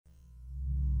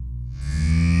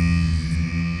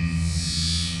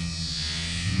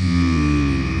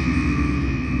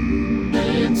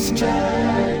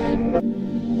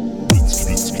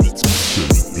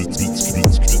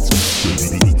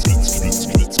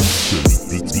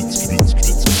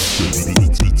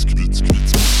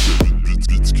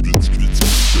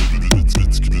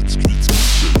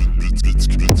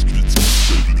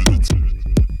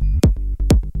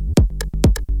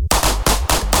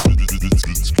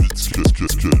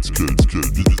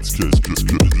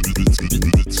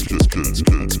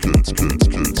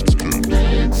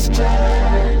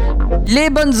Les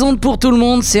bonnes ondes pour tout le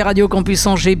monde, c'est Radio Campus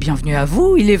Angers, bienvenue à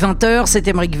vous, il est 20h, c'est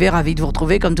Émeric Vert, ravi de vous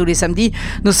retrouver comme tous les samedis.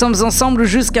 Nous sommes ensemble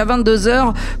jusqu'à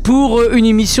 22h pour une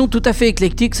émission tout à fait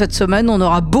éclectique. Cette semaine, on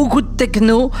aura beaucoup de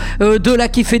techno, de la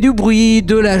qui fait du bruit,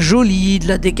 de la jolie, de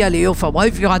la décalée, enfin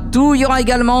bref, il y aura tout. Il y aura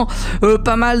également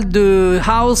pas mal de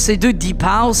house et de deep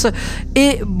house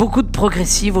et beaucoup de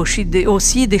progressive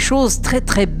aussi, des choses très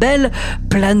très belles,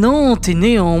 planantes et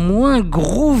néanmoins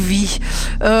groovy.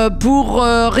 Pour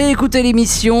réécouter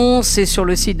l'émission, c'est sur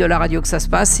le site de la radio que ça se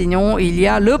passe. Sinon, il y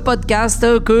a le podcast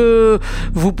que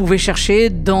vous pouvez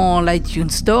chercher dans l'iTunes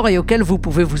Store et auquel vous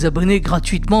pouvez vous abonner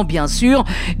gratuitement, bien sûr.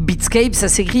 Beatscape, ça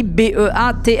s'écrit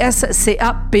Beatscape.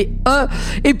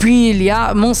 Et puis, il y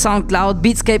a mon SoundCloud,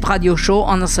 Beatscape Radio Show,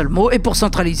 en un seul mot. Et pour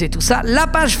centraliser tout ça, la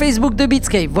page Facebook de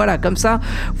Beatscape. Voilà, comme ça,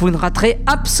 vous ne raterez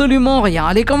absolument rien.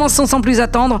 Allez, commençons sans plus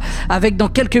attendre avec dans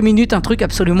quelques minutes un truc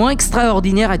absolument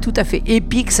extraordinaire et tout à fait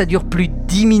épique. Ça dure plus de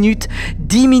 10 minutes.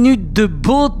 10 minutes de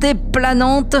beauté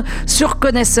planante sur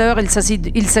connaisseur. Il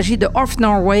s'agit de Off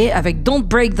Norway avec Don't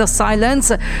Break the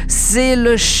Silence. C'est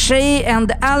le Shay and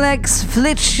Alex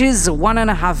Flitch's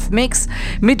 1.5 mix.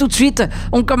 Mais tout de suite,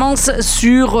 on commence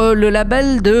sur le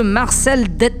label de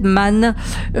Marcel Detman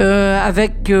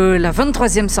avec la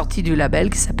 23e sortie du label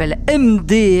qui s'appelle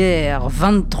MDR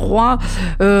 23.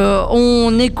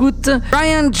 On écoute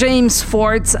Brian James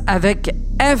Fort avec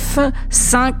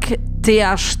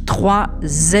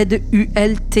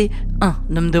F5TH3ZULT1.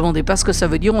 Ne me demandez pas ce que ça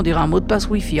veut dire, on dirait un mot de passe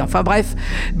Wi-Fi. Enfin bref,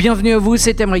 bienvenue à vous,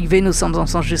 c'est Émeric V, nous sommes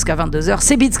ensemble jusqu'à 22h.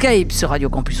 C'est Beatscape sur Radio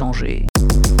Campus Angers.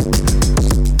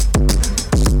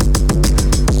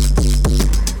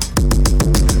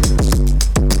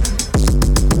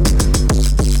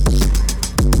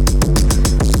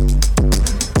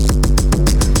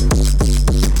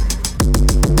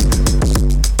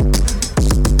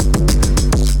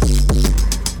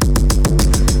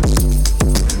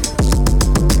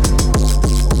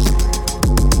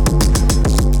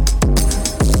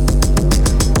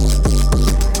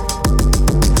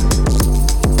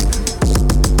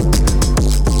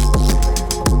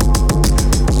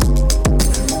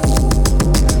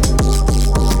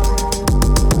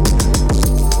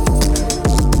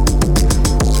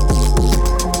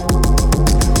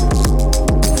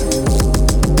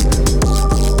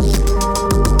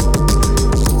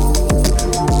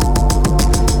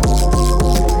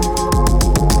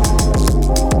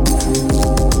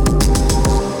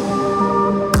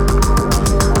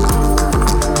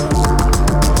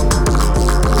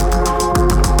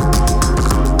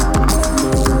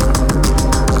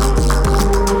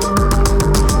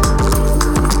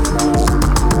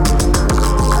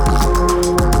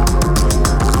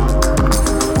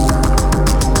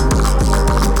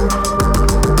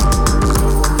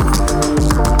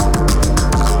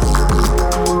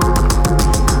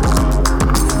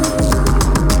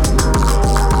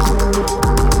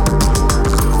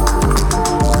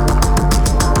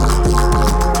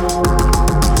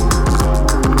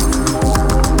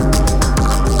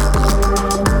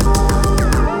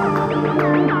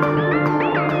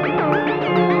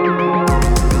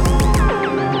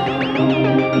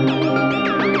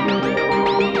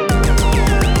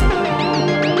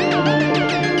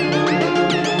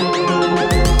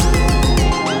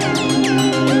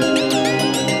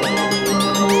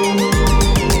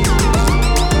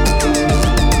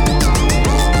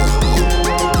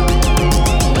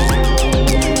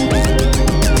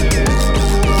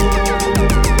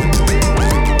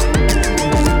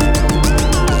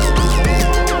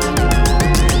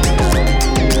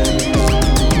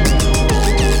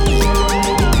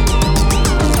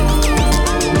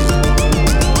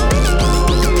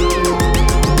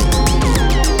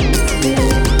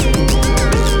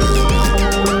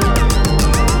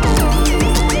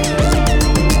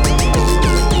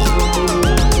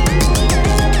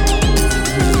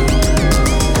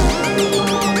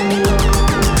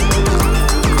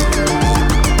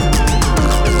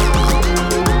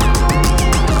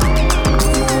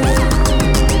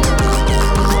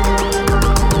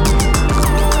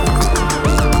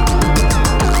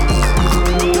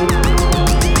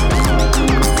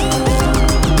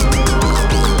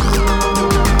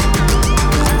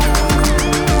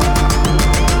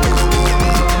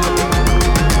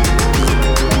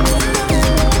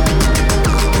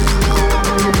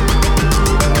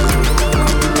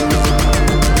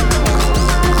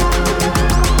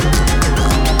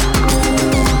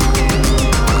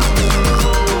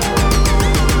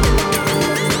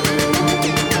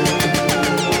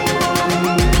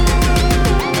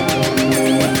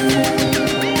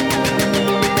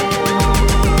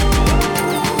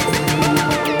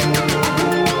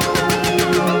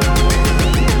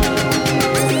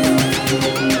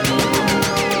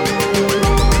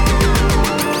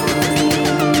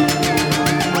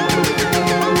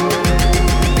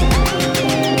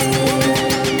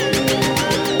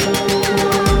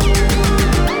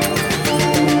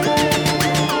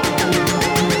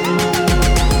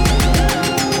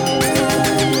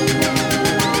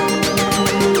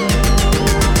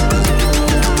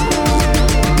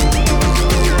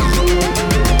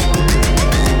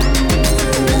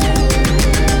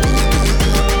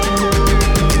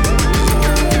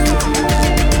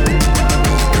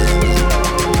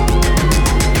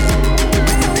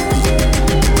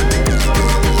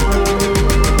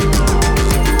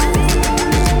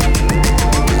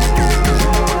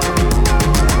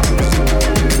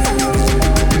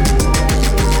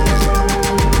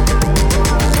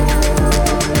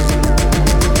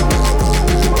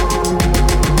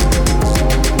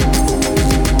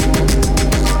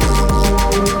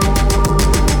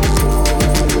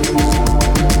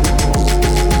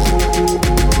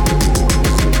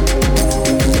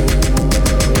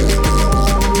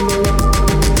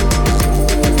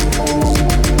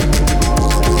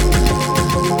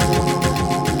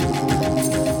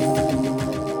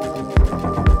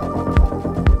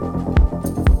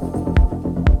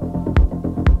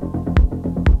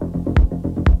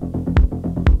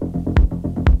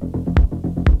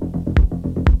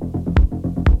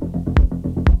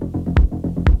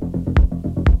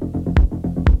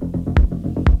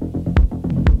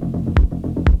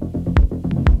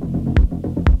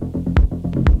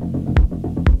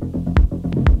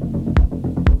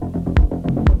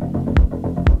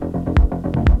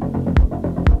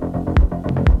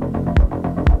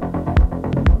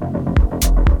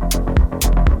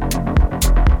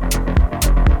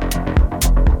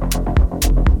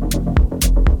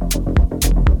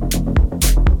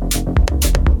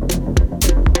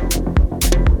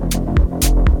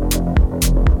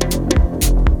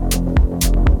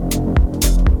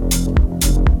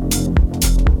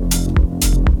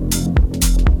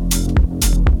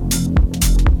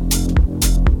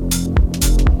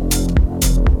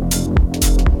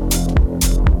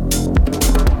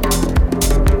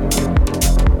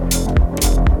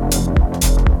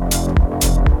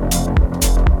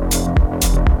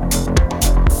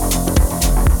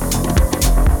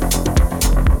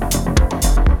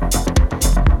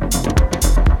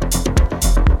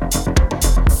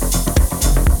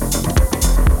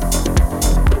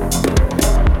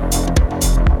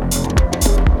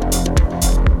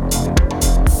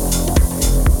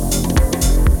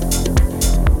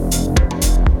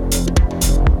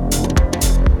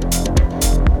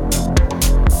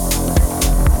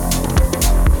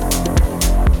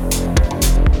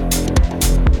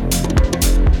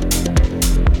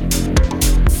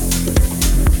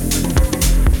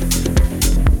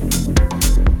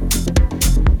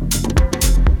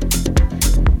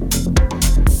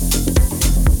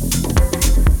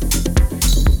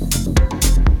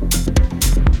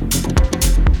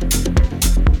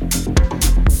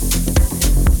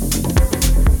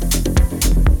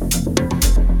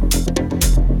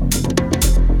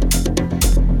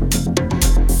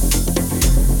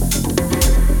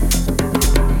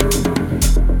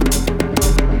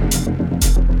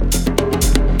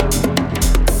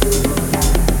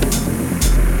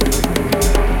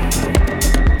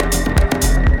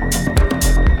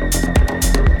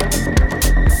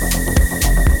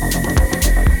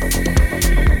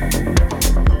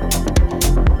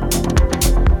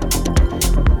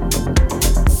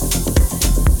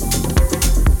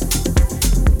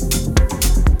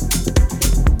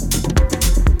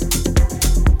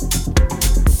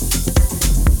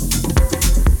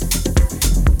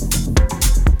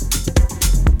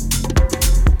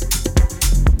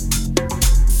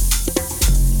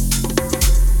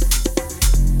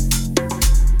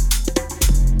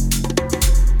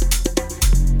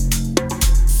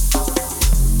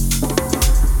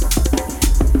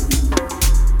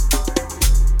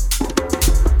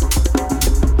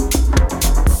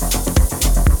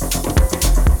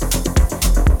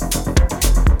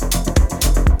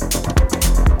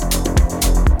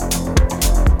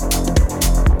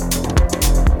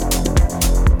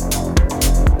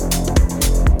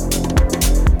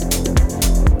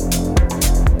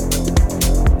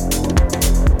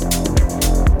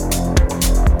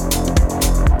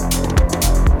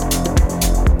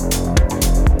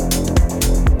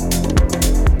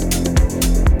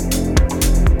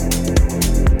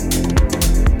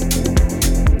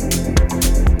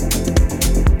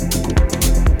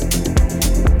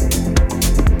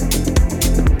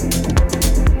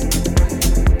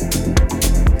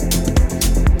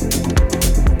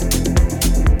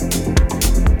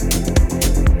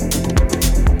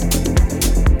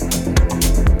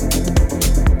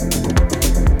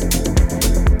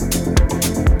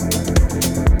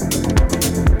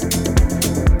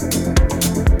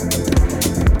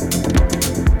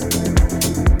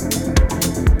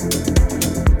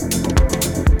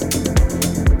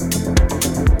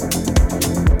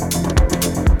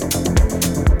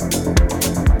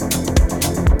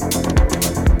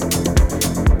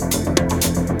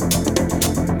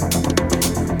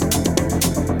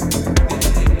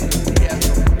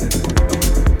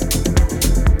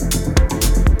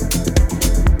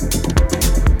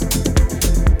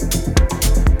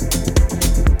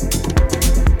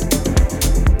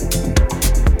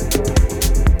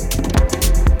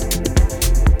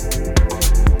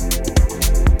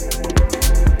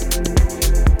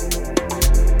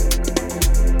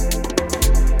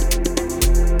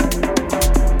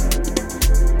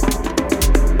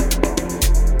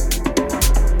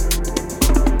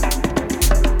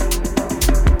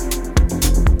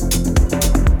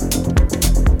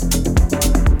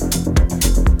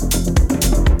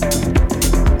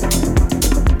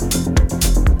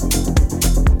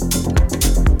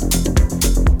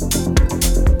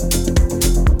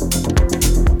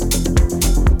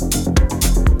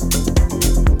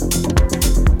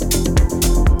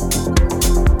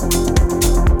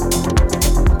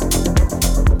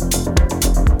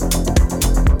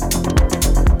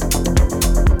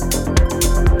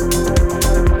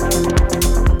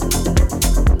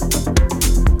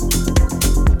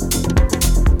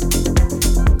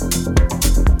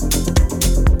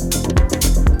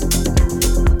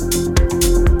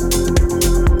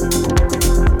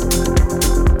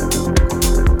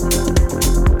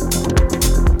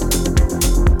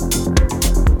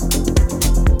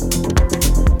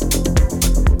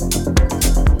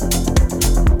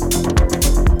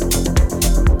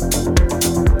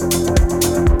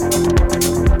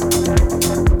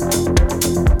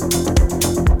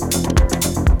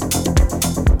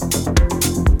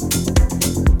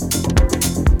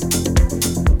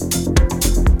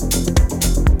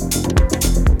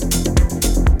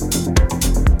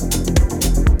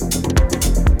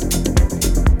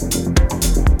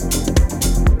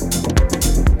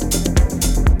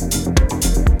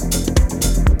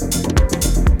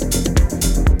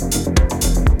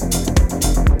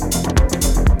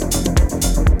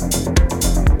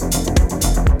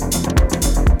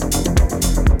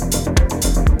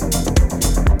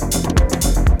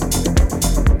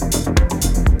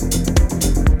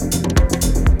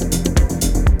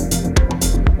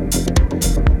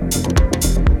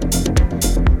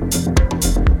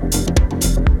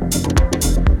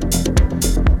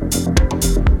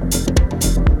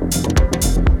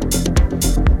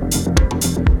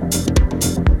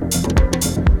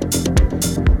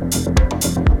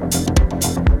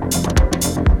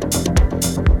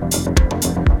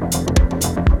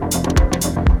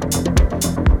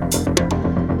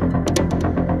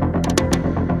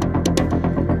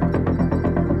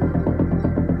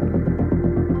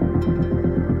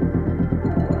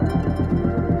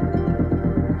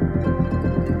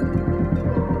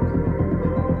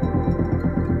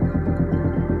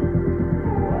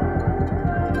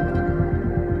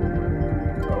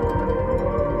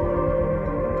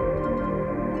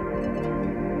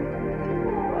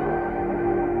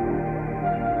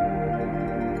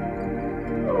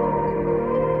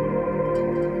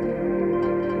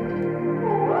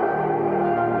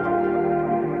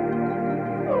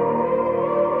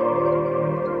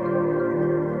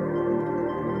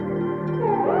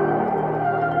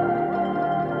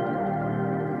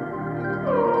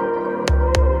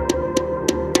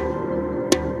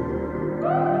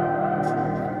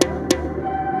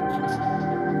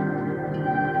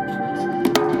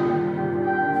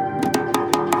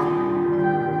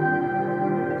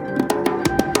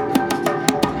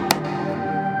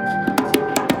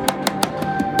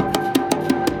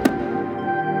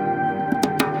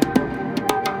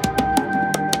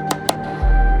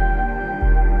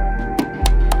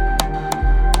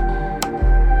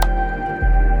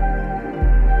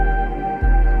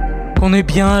 On est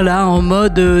bien là en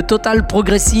mode total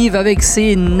progressive avec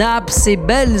ces nappes, ces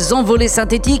belles envolées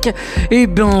synthétiques. Et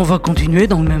bien on va continuer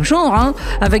dans le même genre, hein,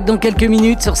 avec dans quelques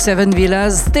minutes sur Seven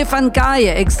Villas, Stefan Kai,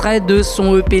 extrait de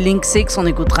son EP Link 6, on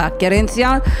écoutera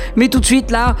Querencia. Mais tout de suite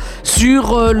là,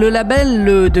 sur le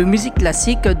label de musique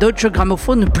classique Deutsche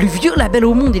Grammophon, le plus vieux label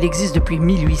au monde, il existe depuis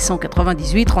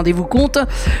 1898, rendez-vous compte.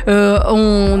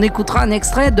 On écoutera un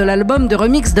extrait de l'album de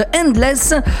remix de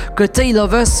Endless que Tale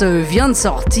of Us vient de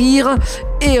sortir.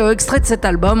 Et extrait de cet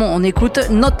album, on écoute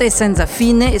Note Senza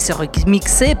Fine et c'est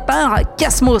remixé par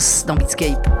Casmos dans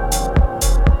Beatscape.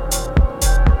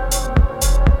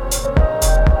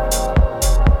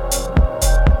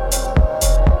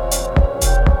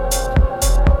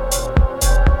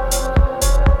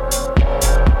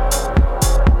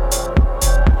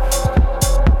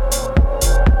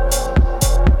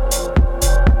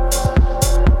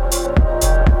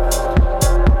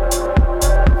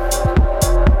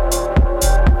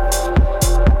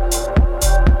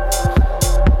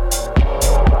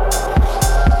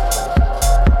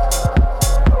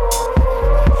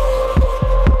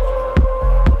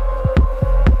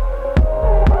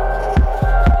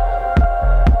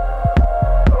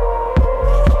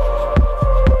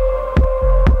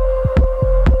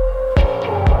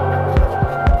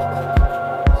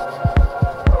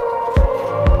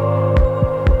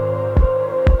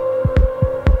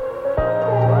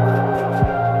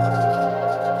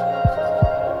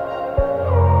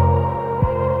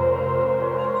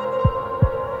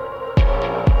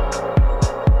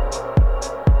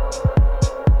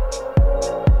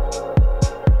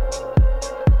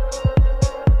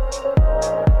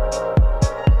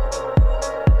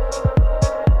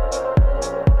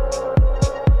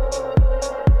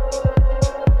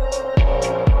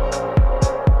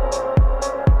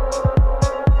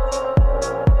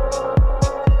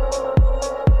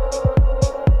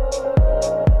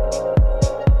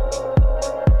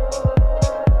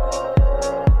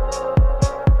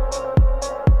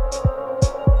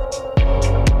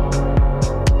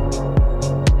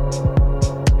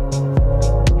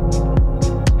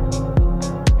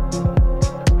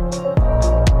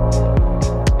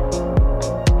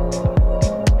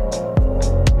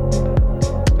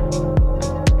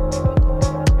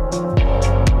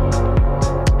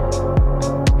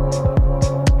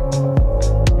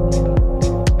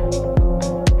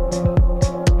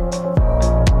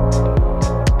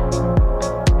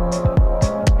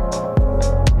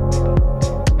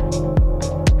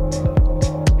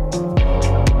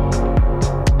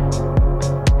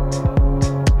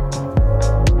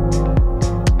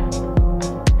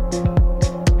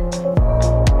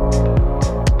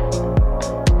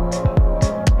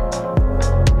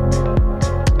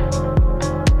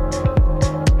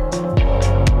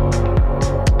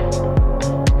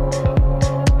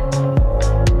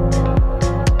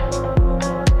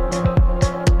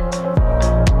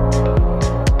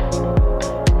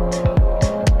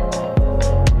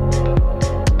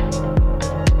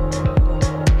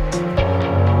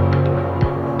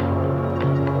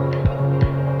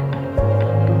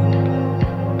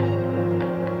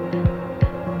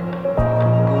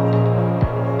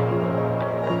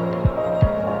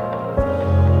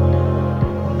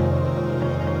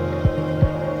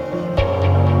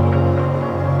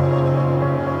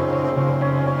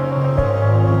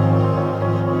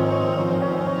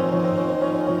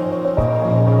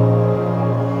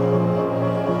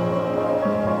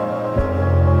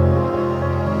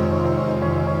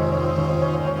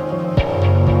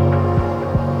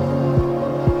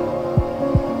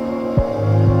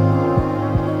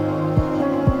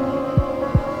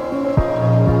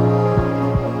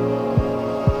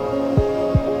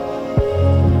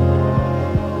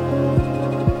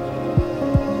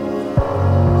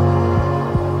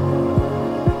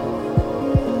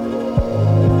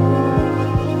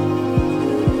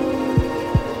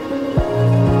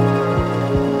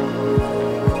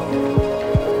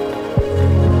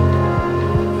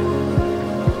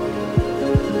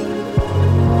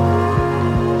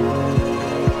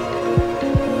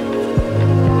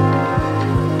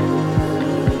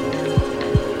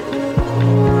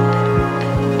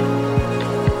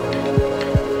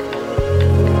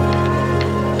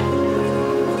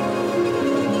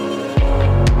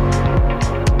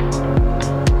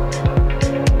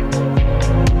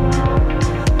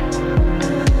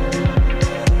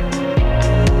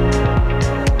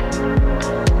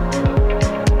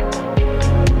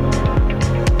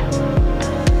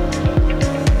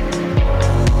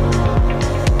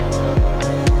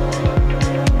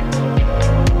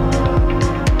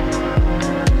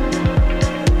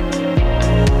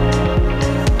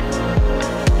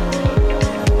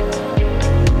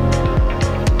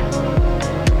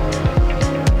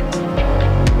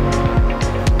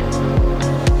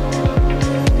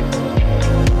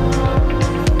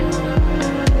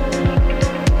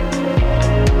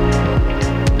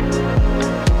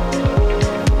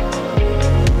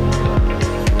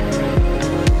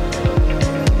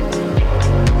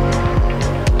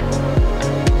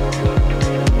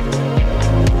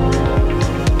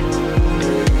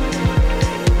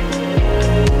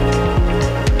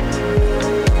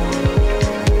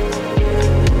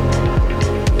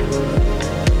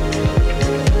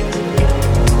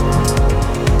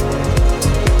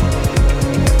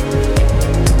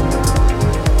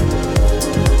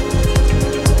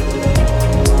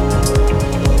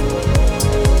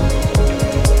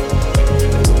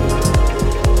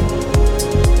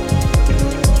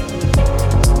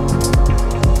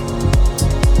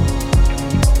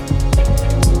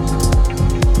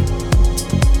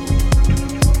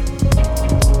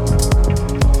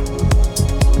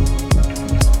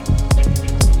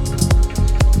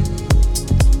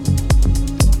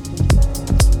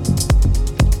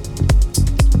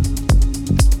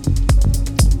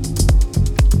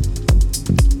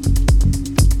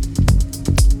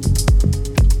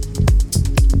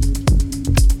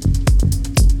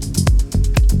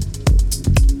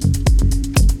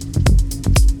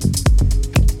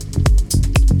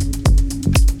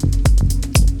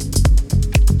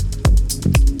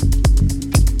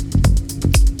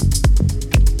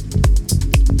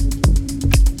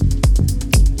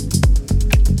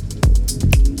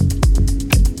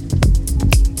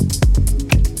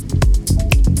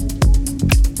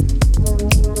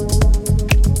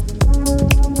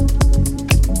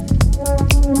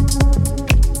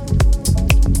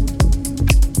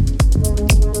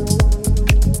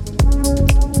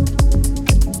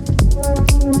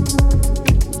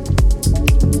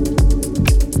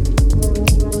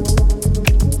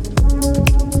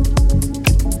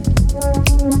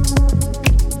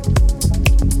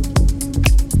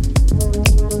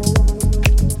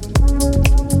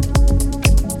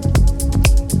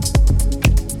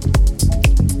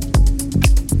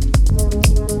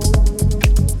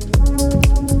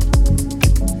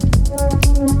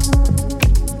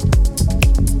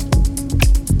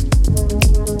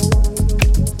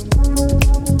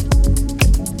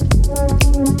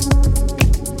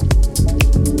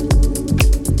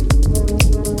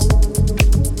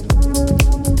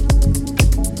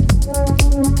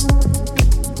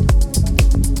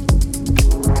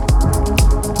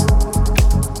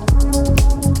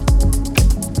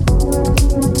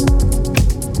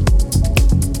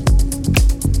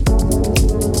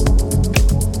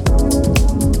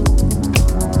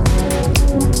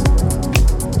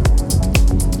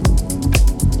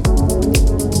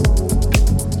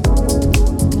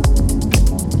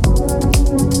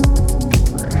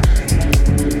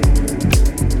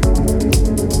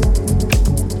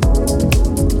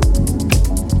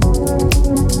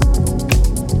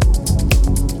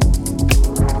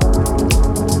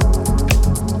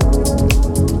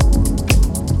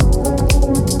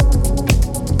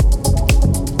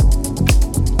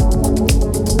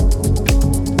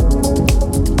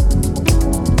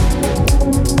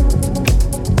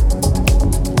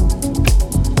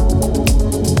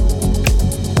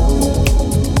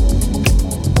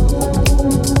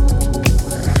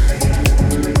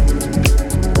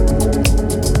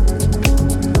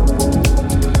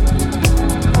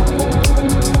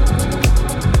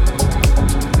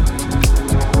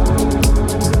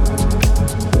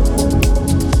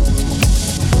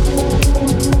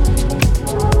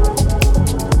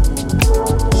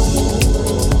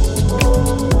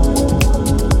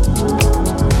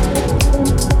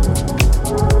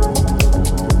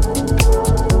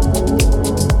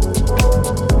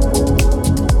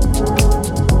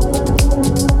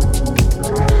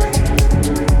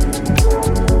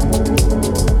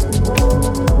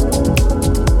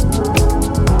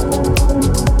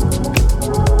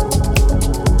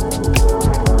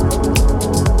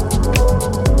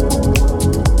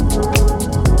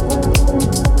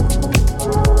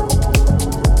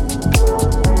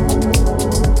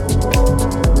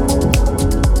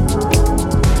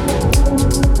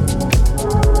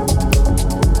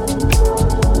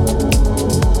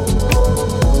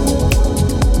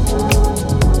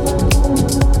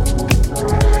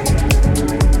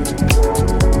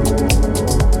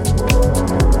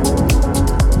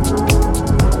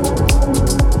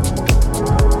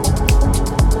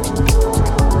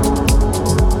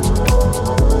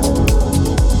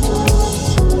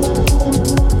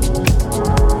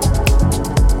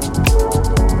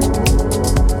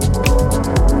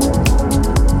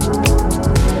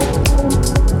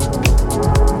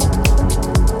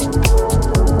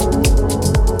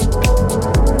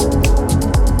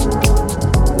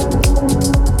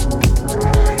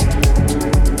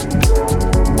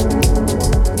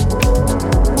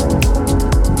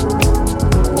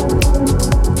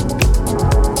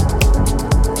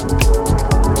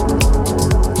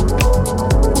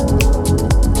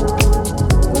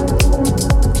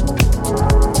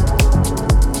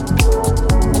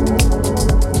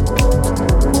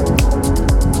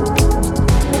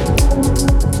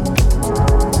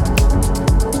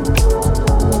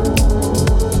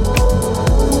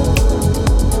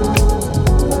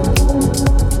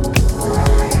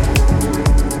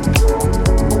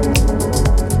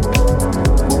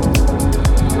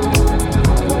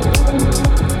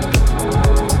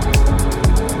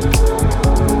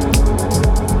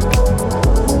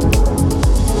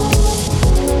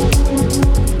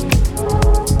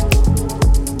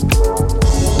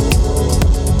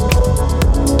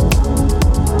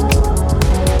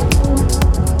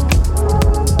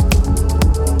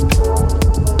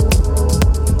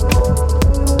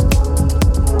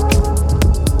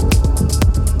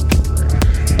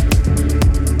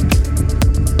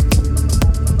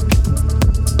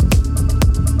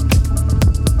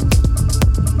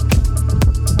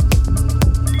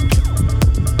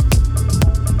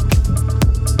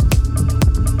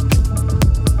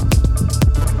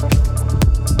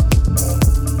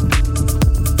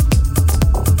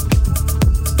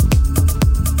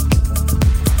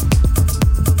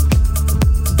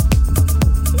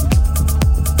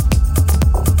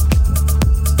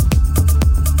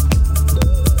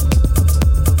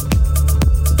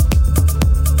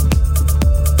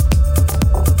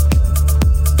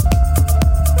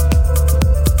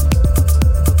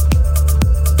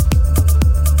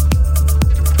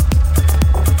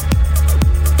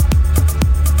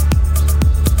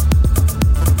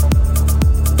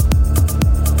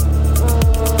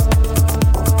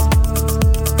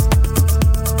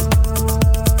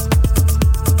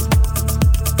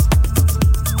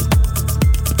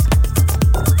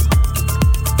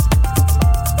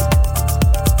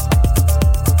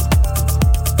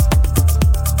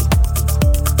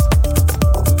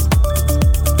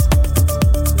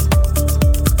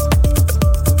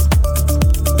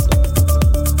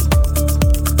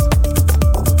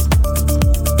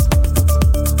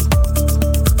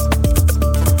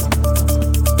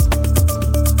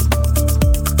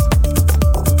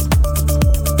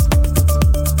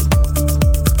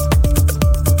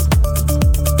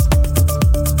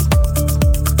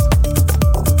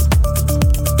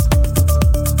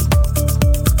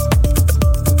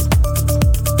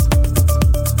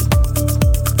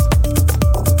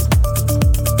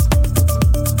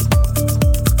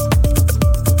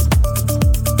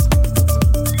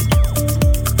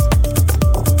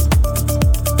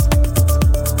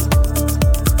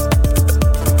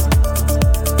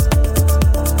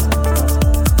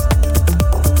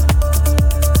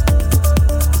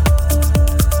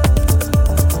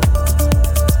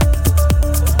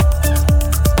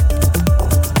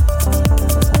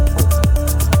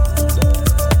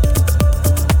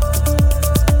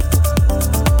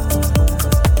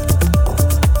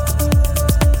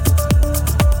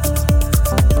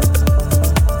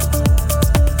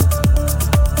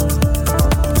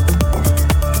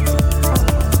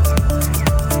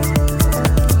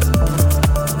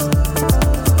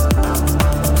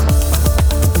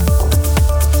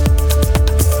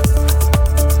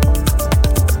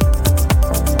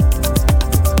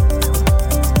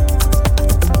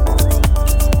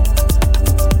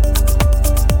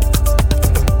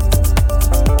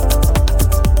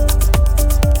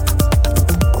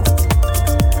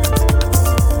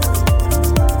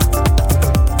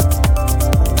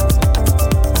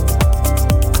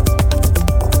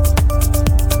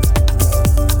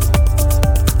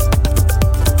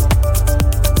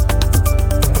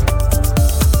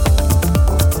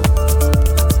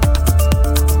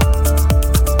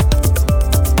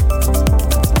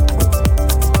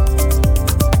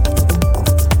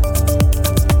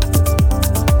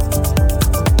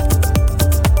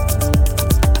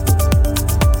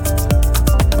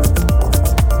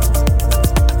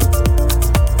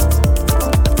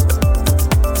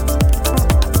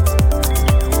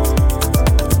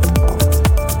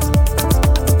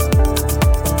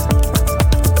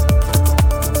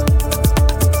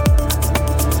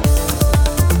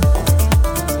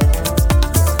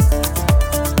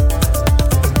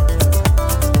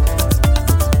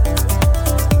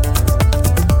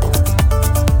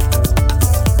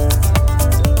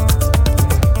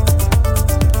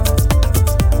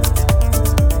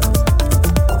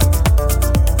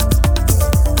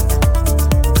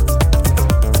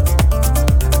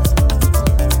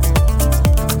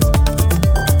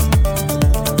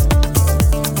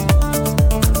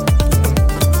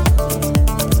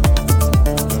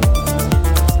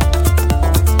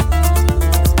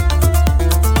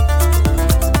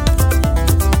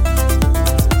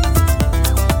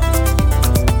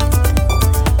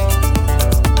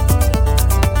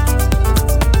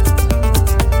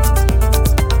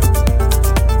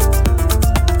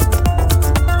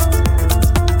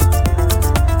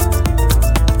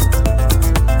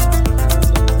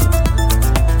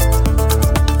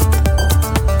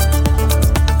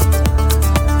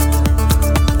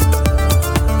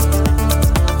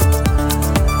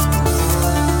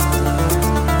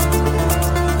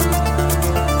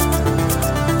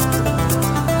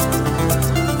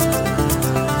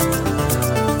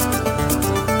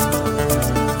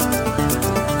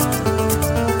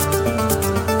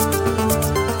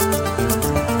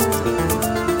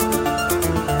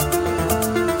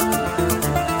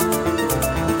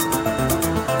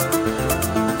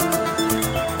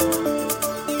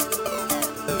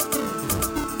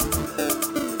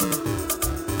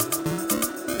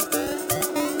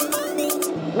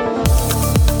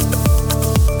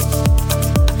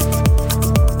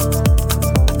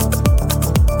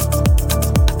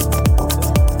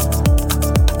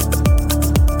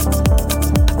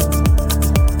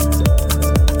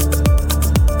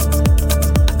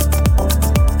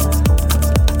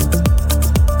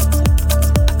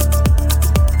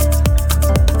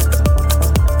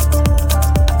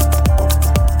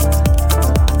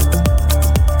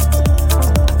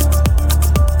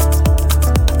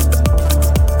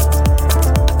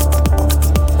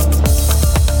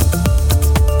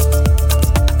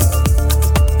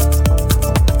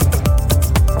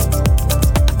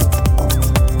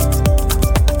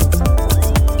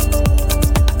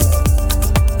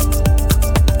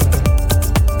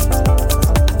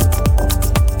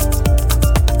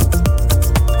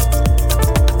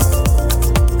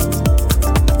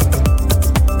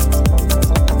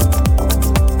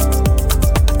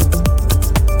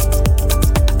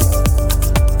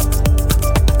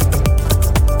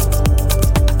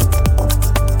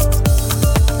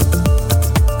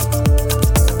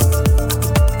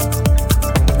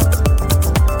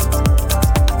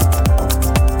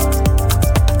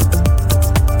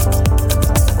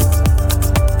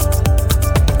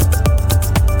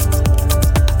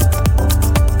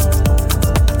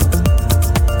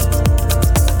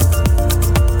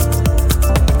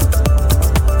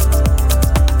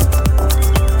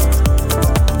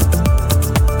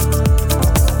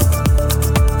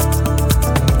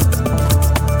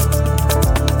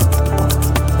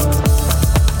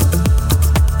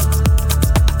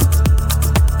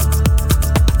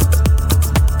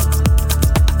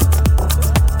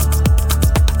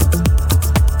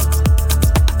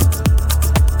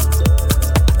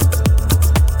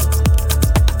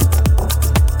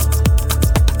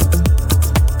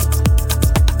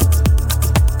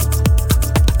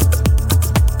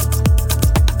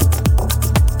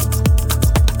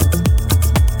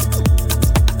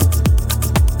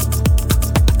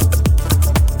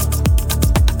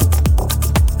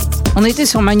 On était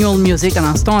sur Manual Music à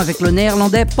l'instant avec le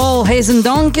néerlandais Paul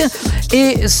Hazendonk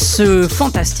et ce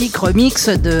fantastique remix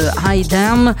de High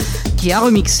Dam qui a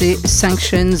remixé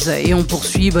Sanctions. Et on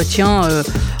poursuit,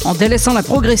 en délaissant la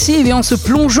progressive et en se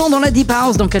plongeant dans la Deep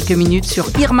House dans quelques minutes sur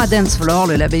Irma Dance Floor,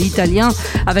 le label italien,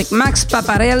 avec Max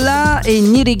Paparella et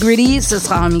Nitty Gritty. Ce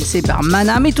sera remixé par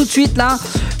Mana. Mais tout de suite là,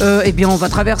 on va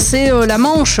traverser la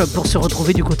Manche pour se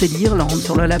retrouver du côté de l'Irlande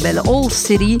sur le label All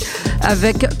City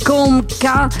avec Comme K,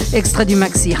 extrait du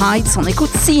Maxi Heights. On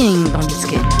écoute Seeing dans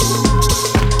Beatscape.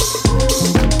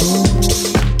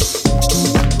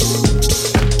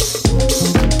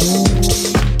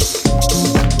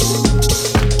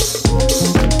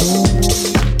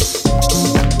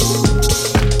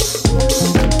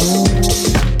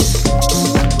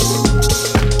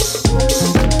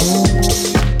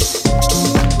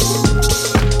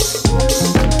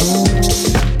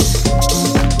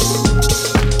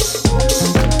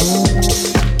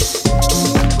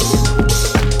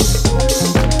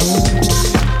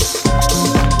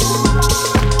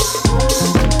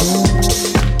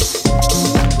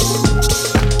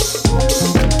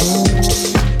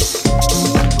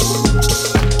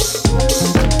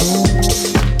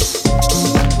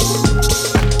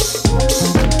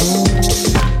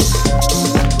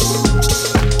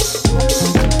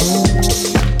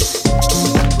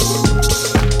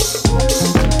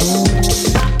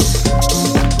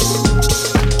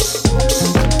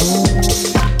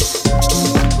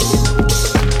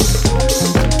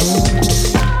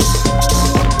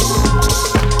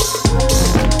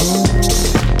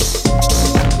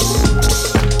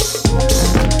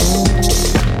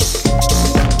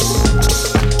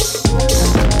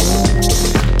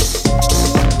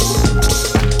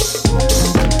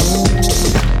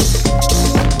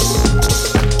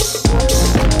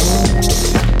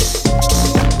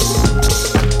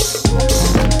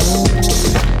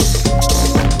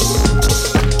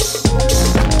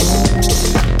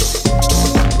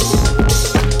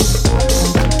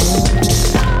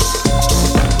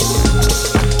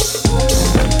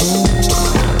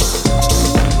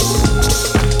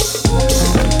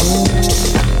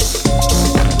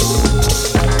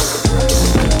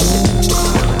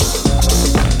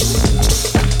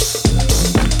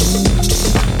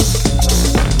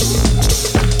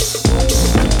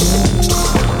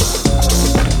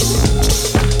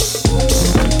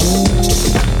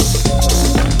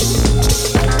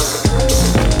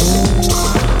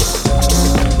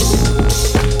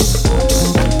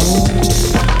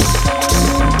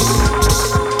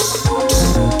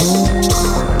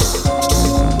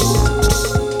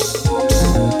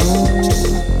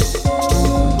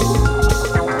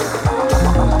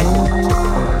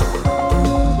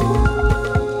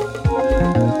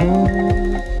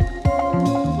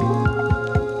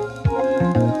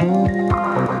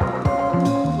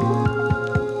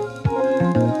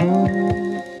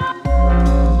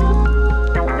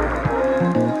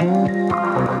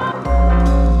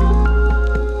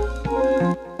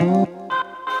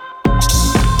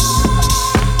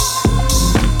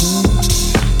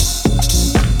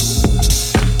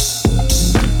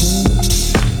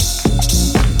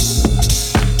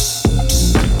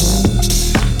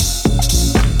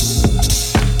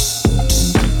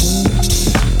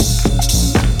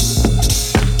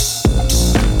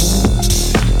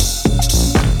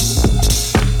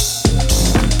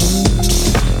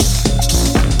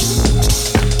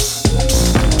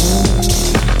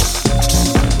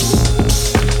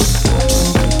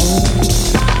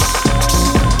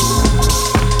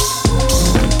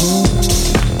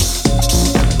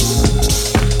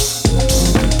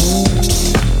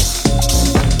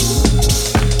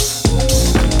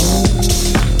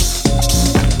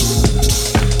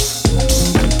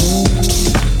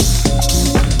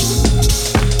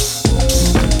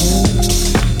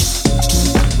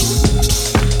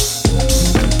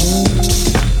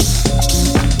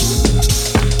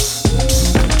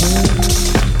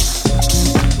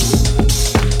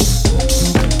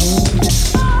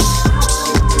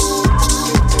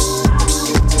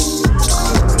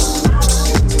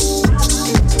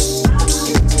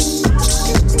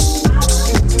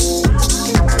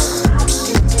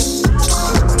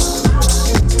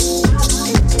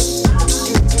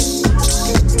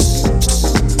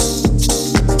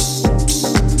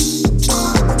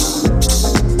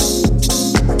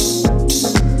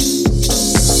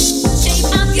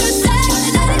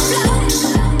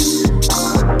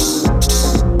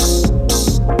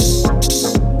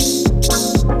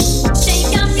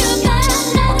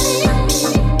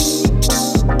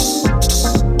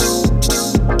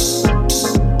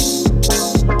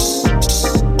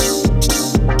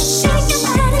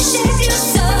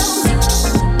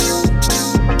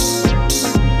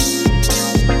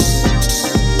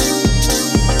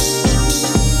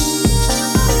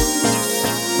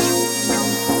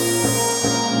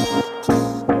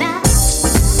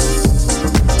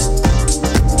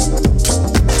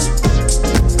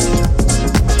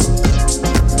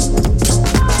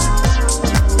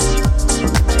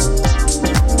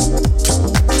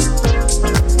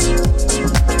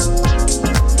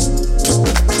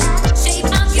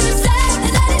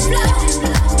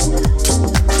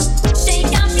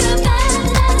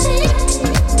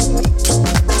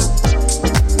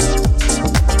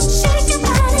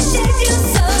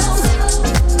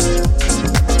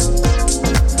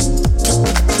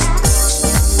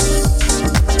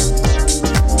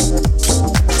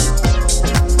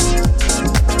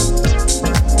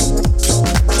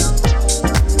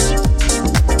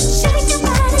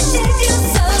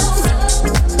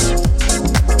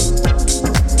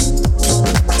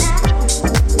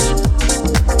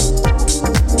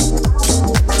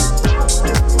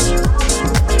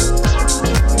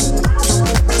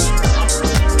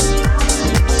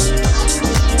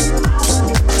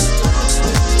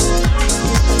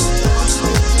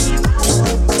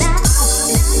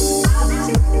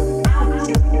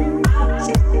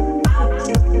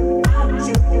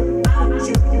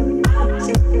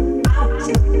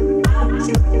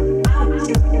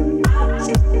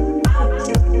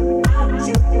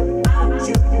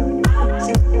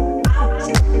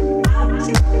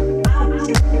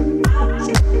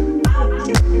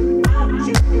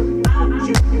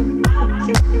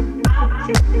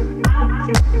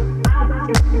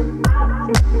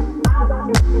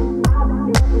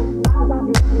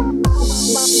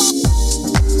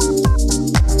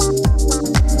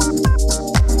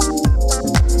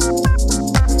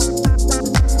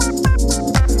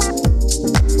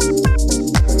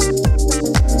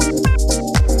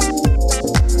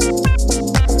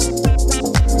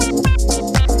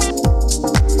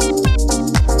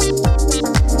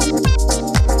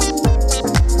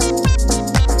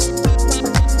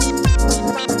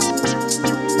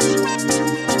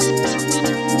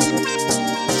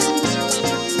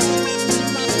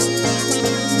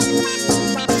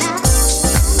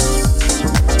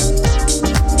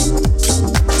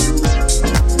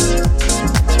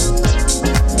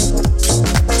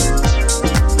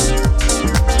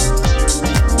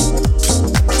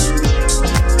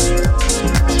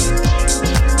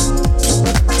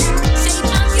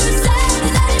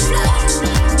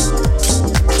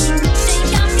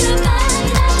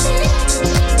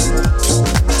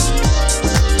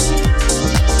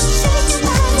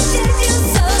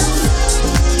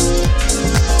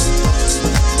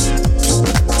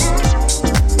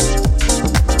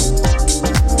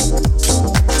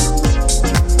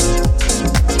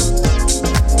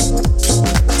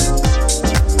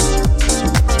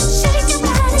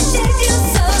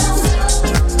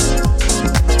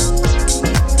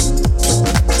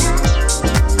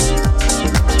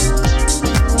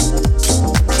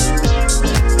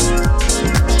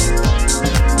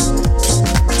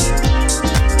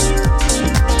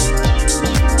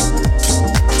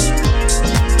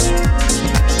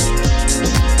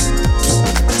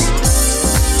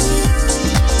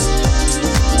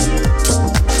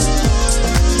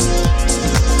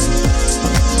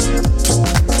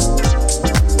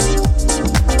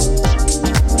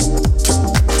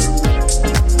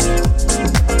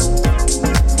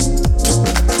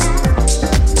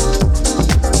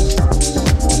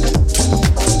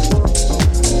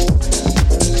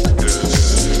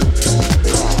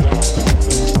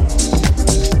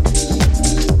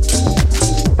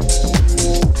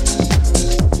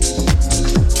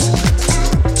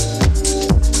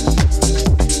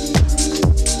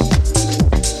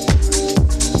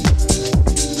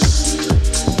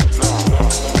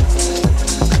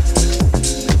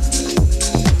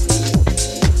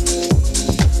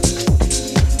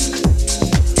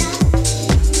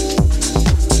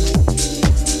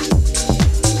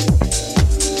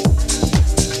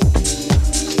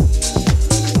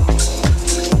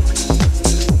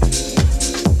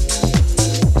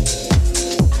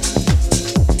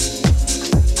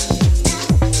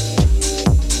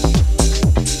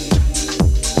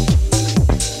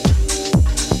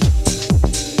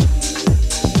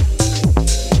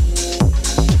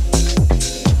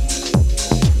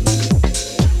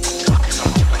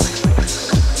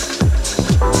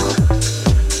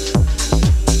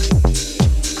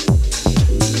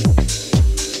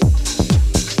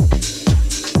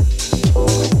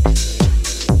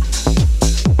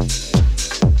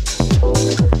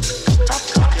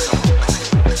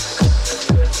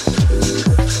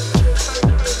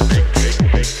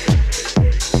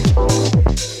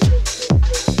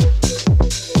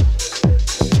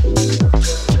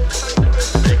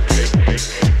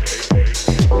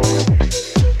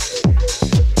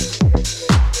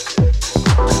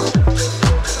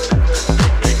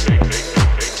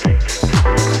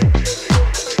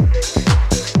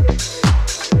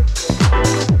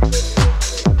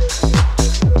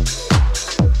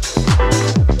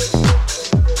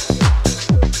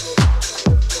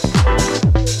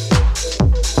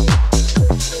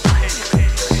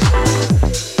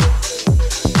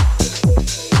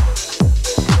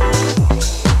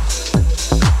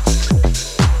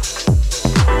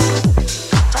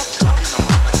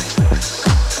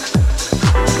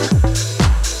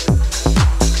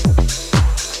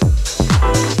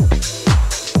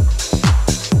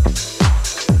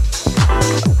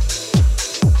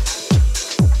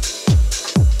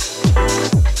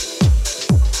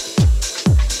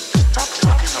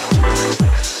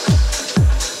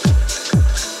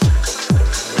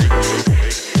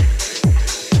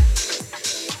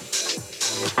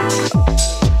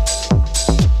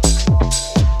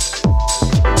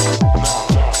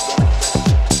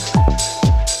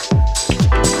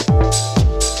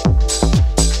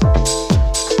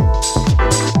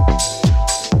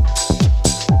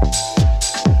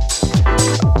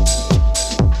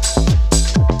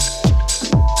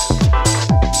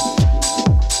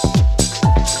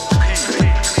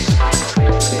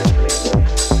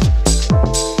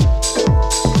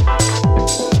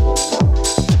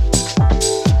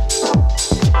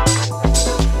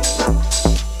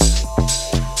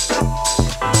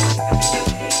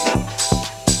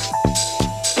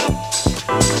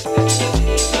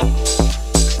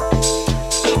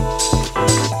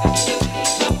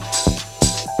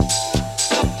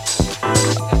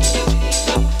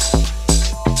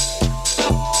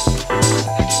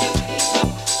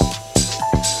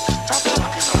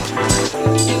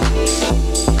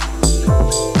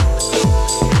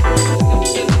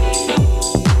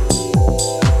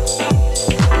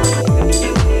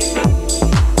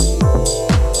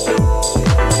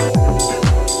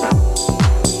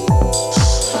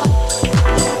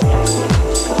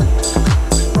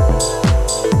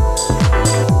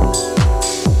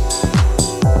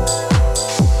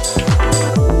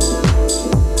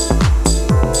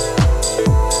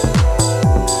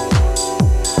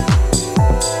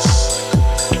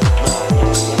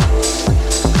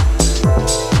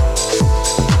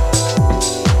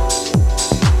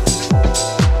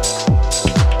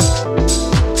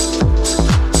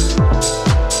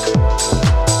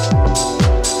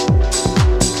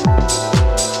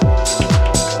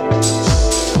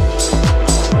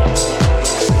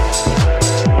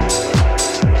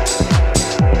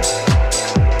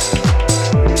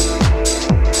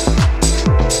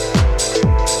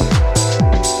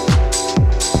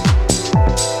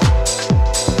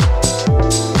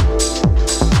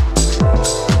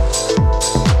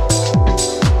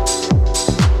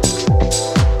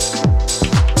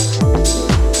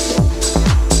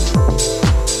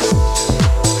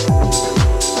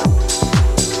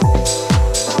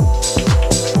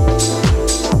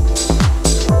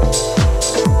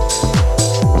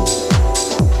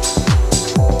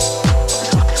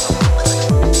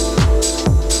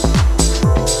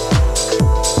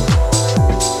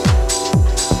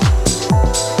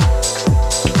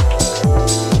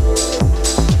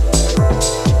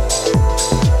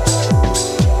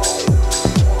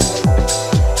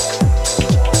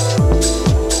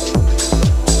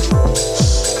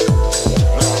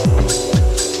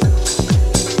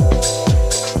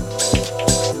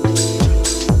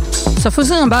 Ça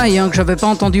faisait un bail que j'avais pas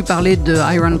entendu parler de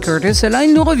Iron Curtis, et là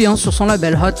il nous revient sur son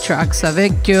label Hot Tracks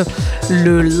avec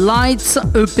le Lights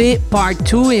EP Part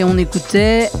 2, et on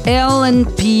écoutait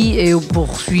LNP, et on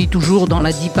poursuit toujours dans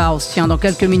la Deep House. Tiens, dans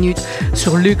quelques minutes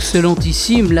sur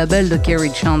l'excellentissime label de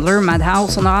Kerry Chandler,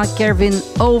 Madhouse, on aura Kevin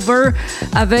Over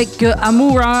avec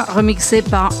Amura remixé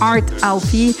par Art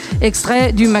Alfie,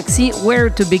 extrait du maxi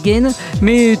Where to Begin.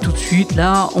 Mais tout de suite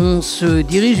là on se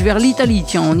dirige vers l'Italie,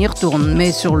 tiens on y retourne,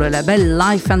 mais sur le label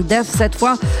Life and Death cette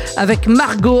fois, avec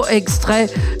Margot, extrait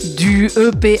du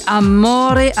EP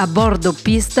Amore a Bordo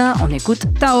Pista. On écoute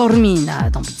Taormina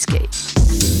dans Beatscape.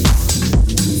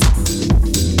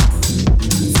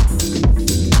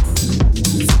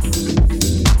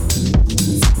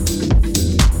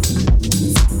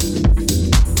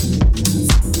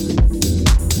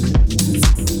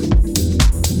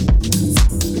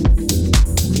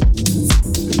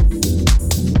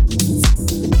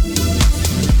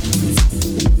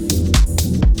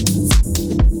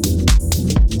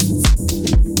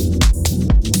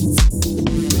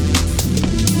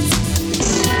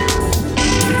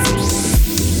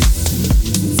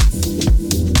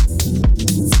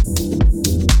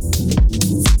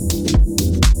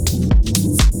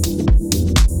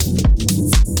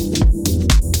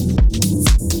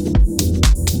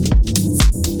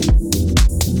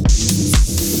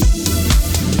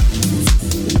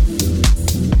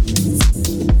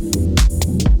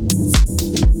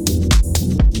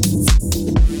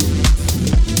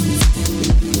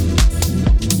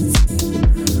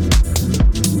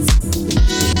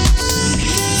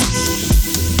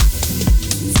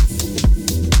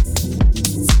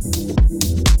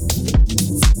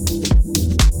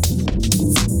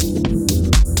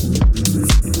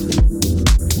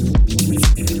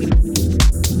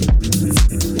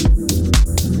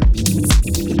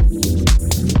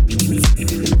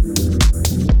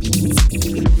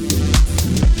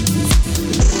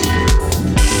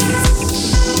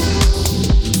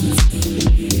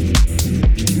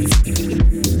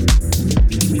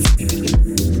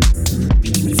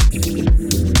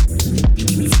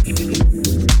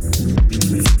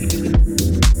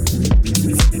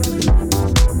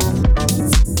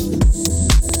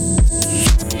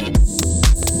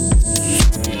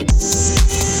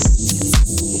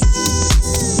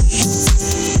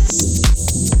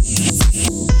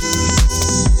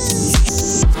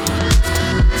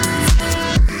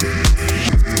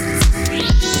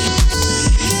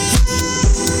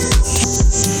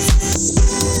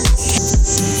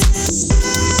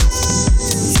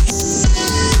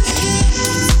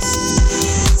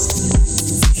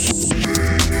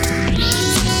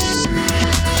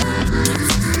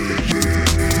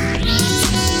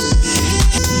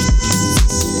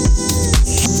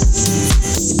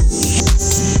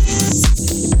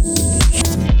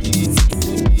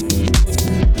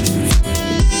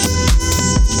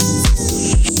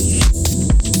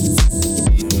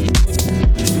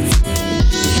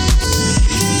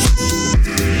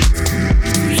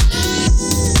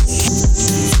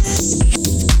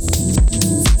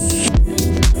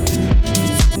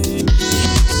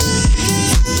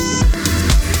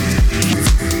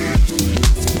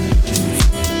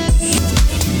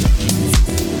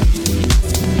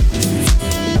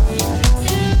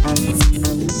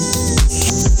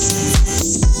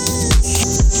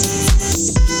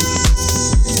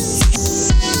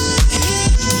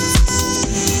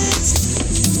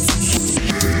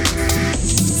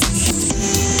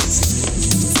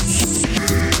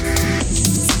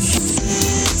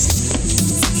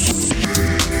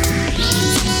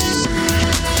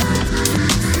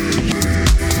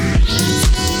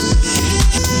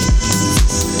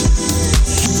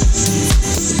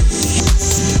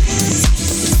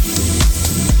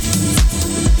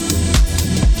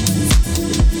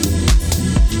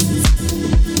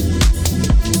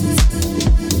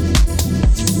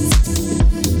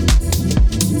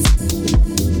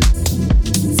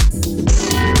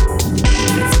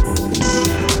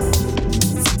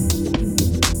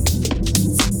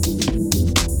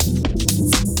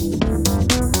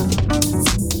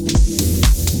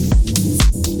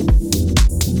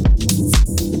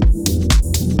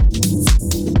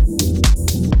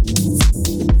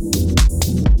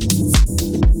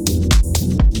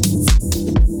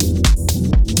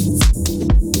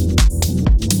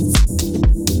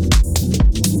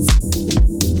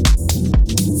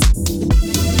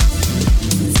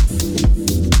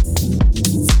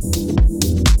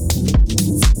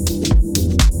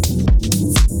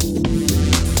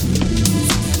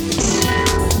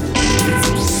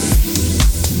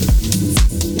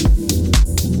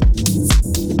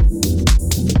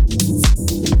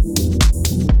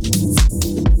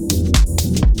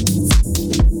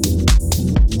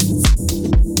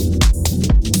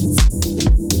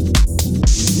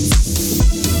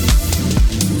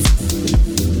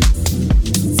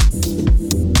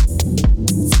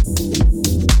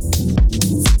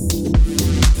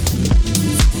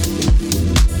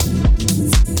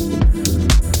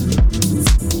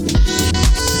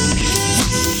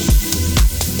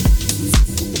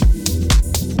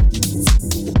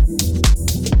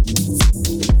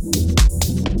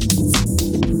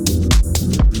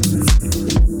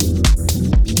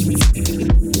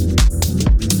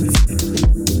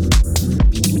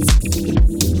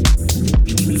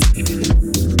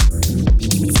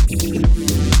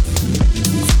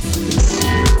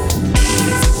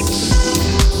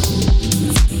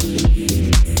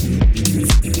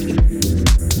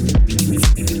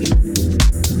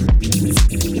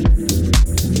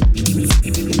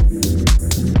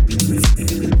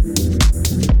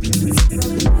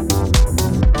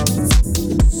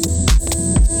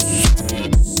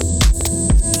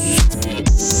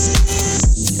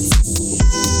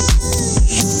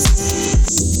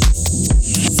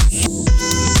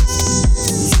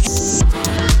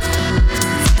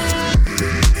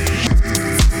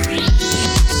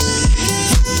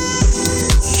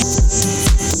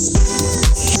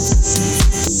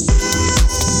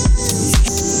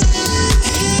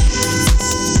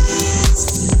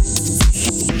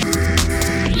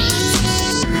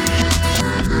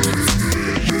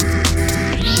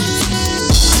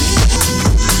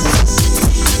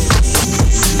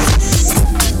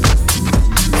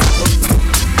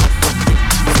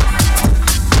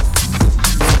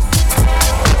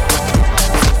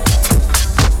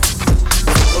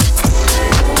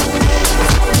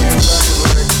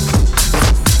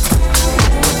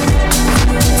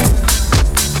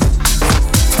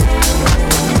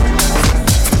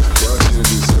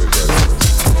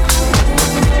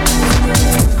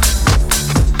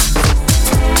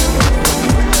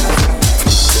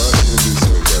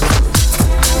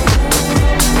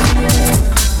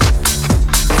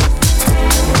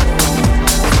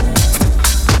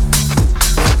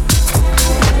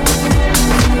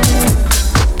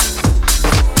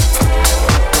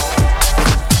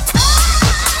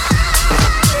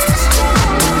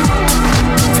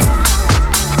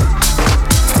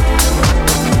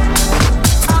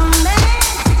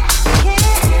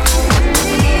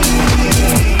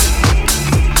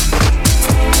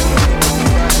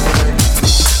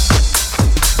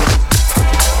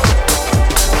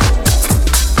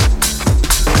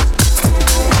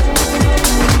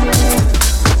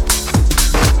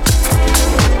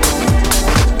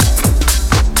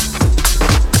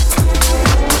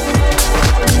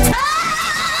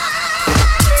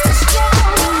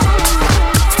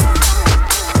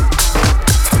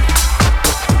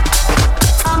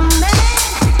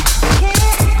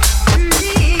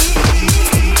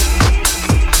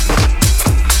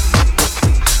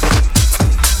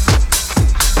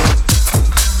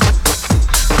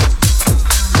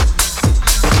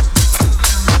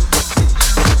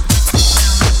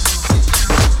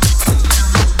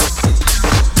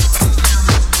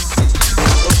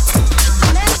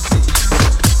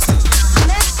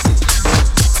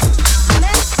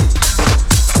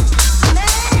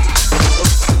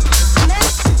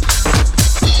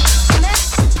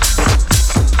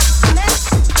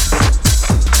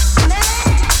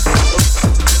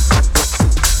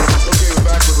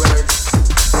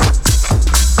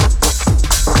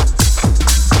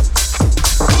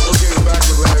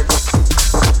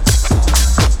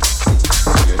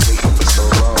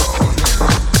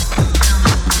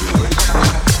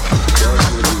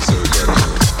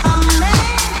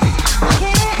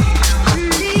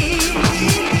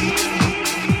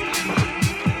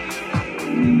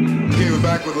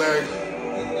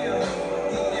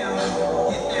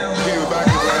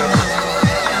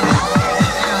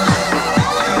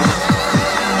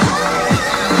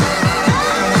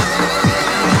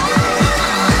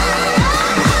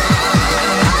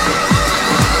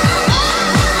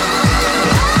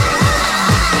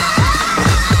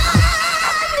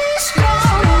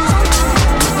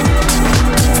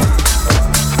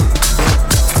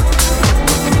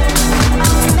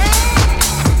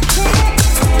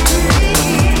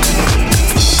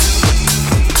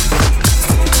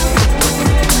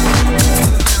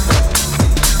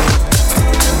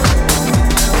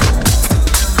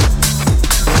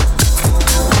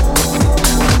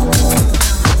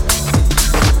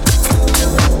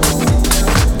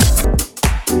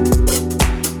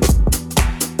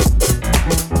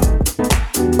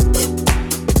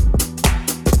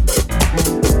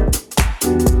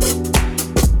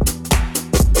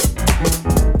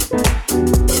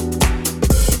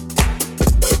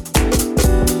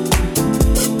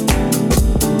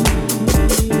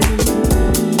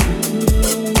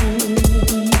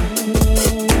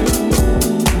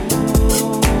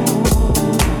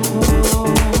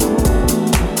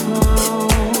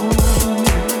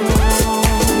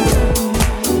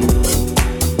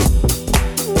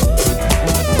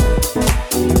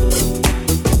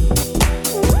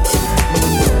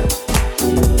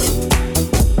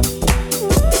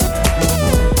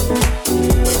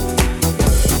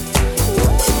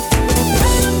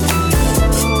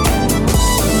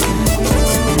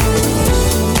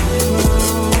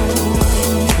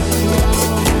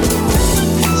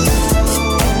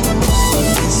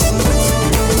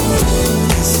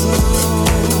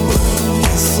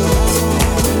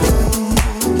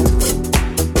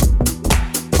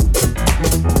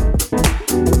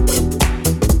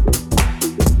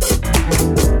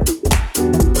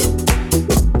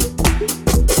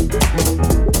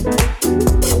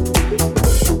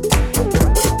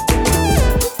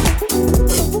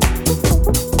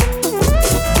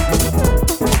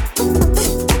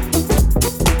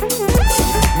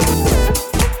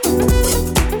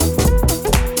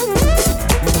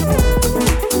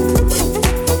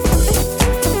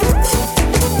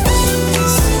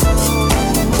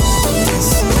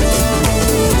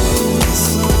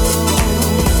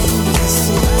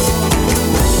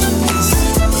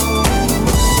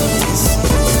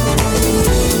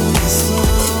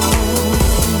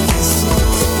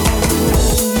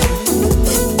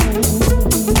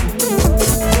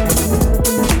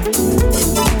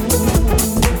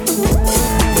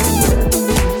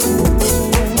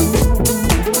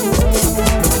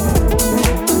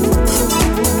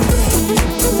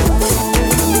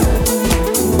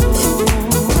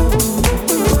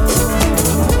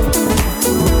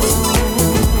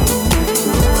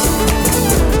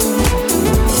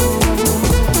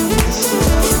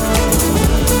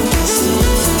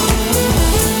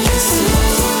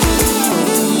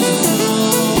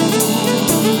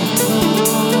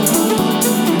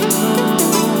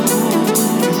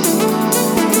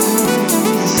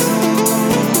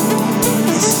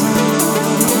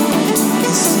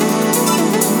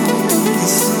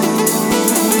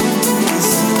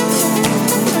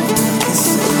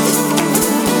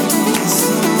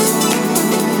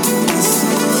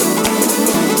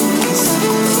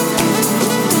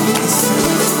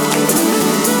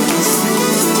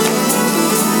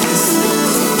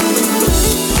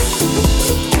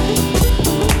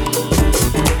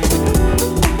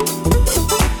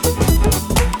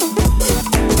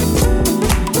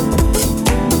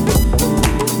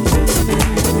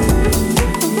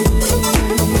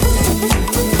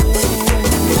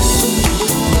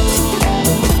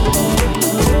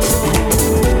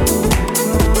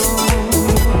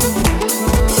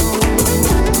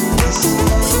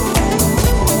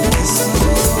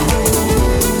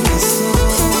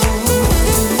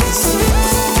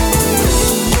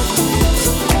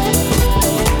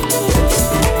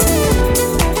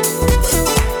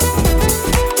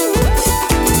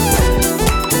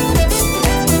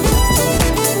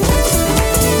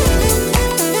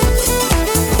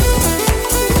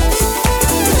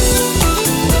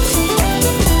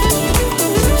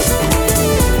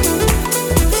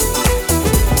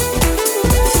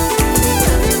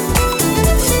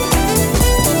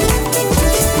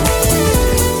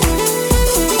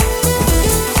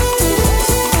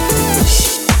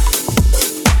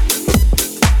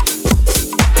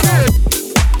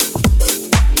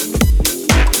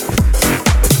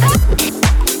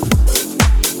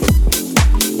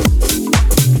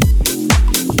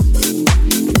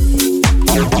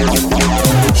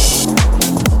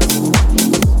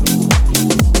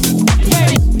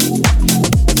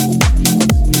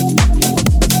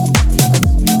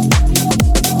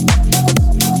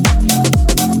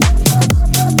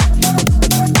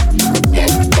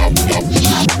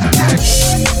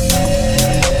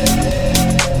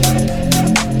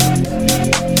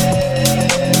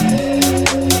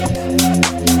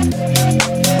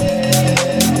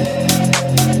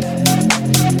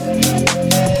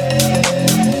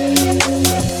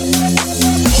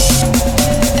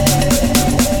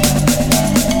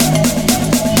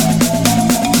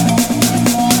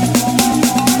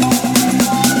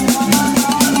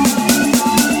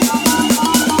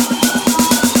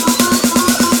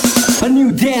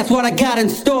 What I got in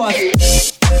store.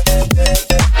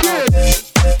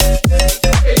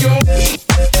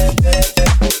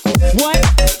 What?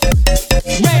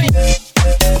 Ready?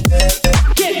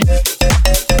 Get it.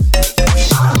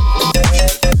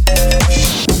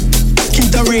 Keep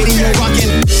the radio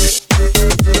rocking.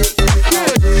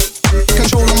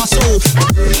 Control of my soul.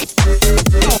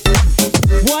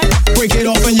 What? Break it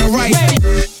off and you're right. Ready?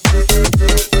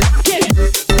 Get it.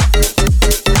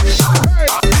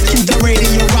 Keep the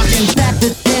radio rocking. Back the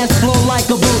dance floor like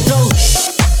a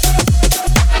bulldozer.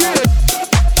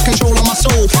 Control of my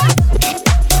soul.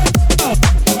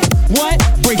 What?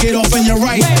 Break it off and you're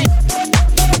right. Ready?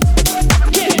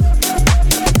 Get it.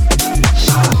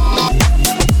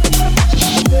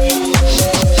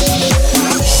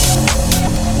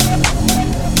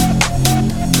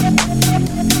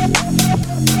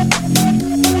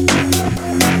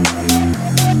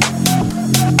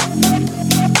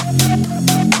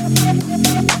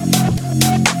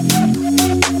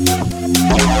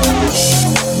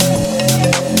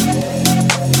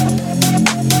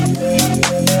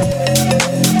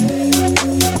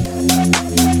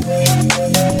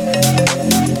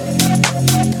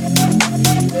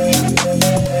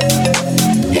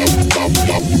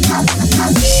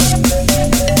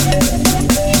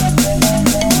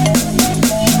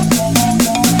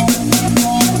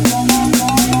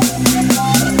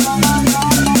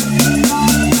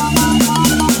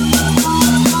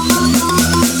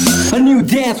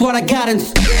 Dance what I got in.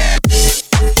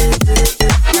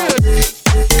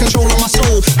 Control of my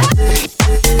soul.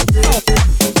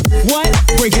 What?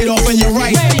 Break it off and you're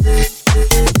right. Ready?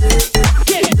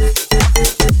 Get it.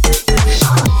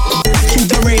 Keep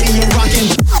the radio rocking.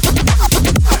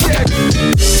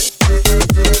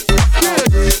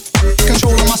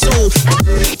 Control of my soul.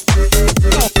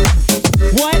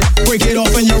 What? Break it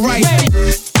off and you're right. Ready?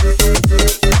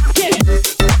 Get it.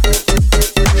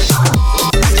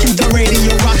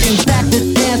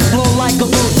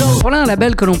 Voilà un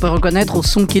label que l'on peut reconnaître au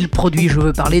son qu'il produit. Je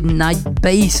veux parler de Night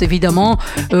Bass, évidemment.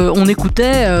 On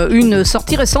écoutait une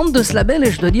sortie récente de ce label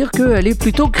et je dois dire qu'elle est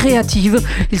plutôt créative.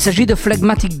 Il s'agit de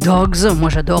Phlegmatic Dogs. Moi,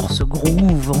 j'adore ce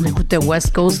groove. On écoutait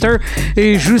West Coaster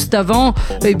et juste avant,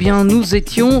 eh bien, nous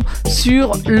étions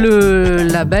sur le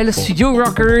label Studio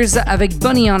Rockers avec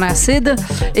Bunny on Acid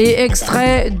et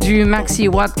extrait du maxi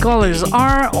What Colors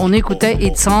Are. On écoutait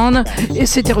It's On et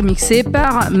c'était remixé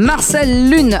par Marcel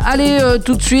Lune. Allez,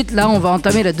 tout de suite, là, on va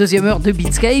entamer la deuxième heure de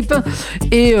Beatscape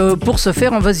et pour ce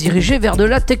faire, on va se diriger vers de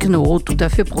la techno, tout à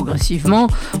fait progressivement.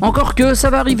 Encore que ça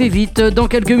va arriver vite, dans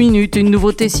quelques minutes, une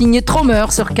nouveauté signée Tromer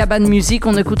sur Cabane Music.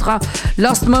 On écoutera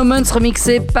Lost Moments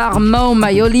remixé par Mo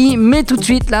Maioli, mais tout de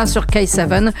suite, là, sur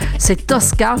K7, c'est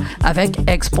Tosca avec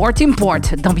Export Import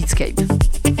dans Beatscape.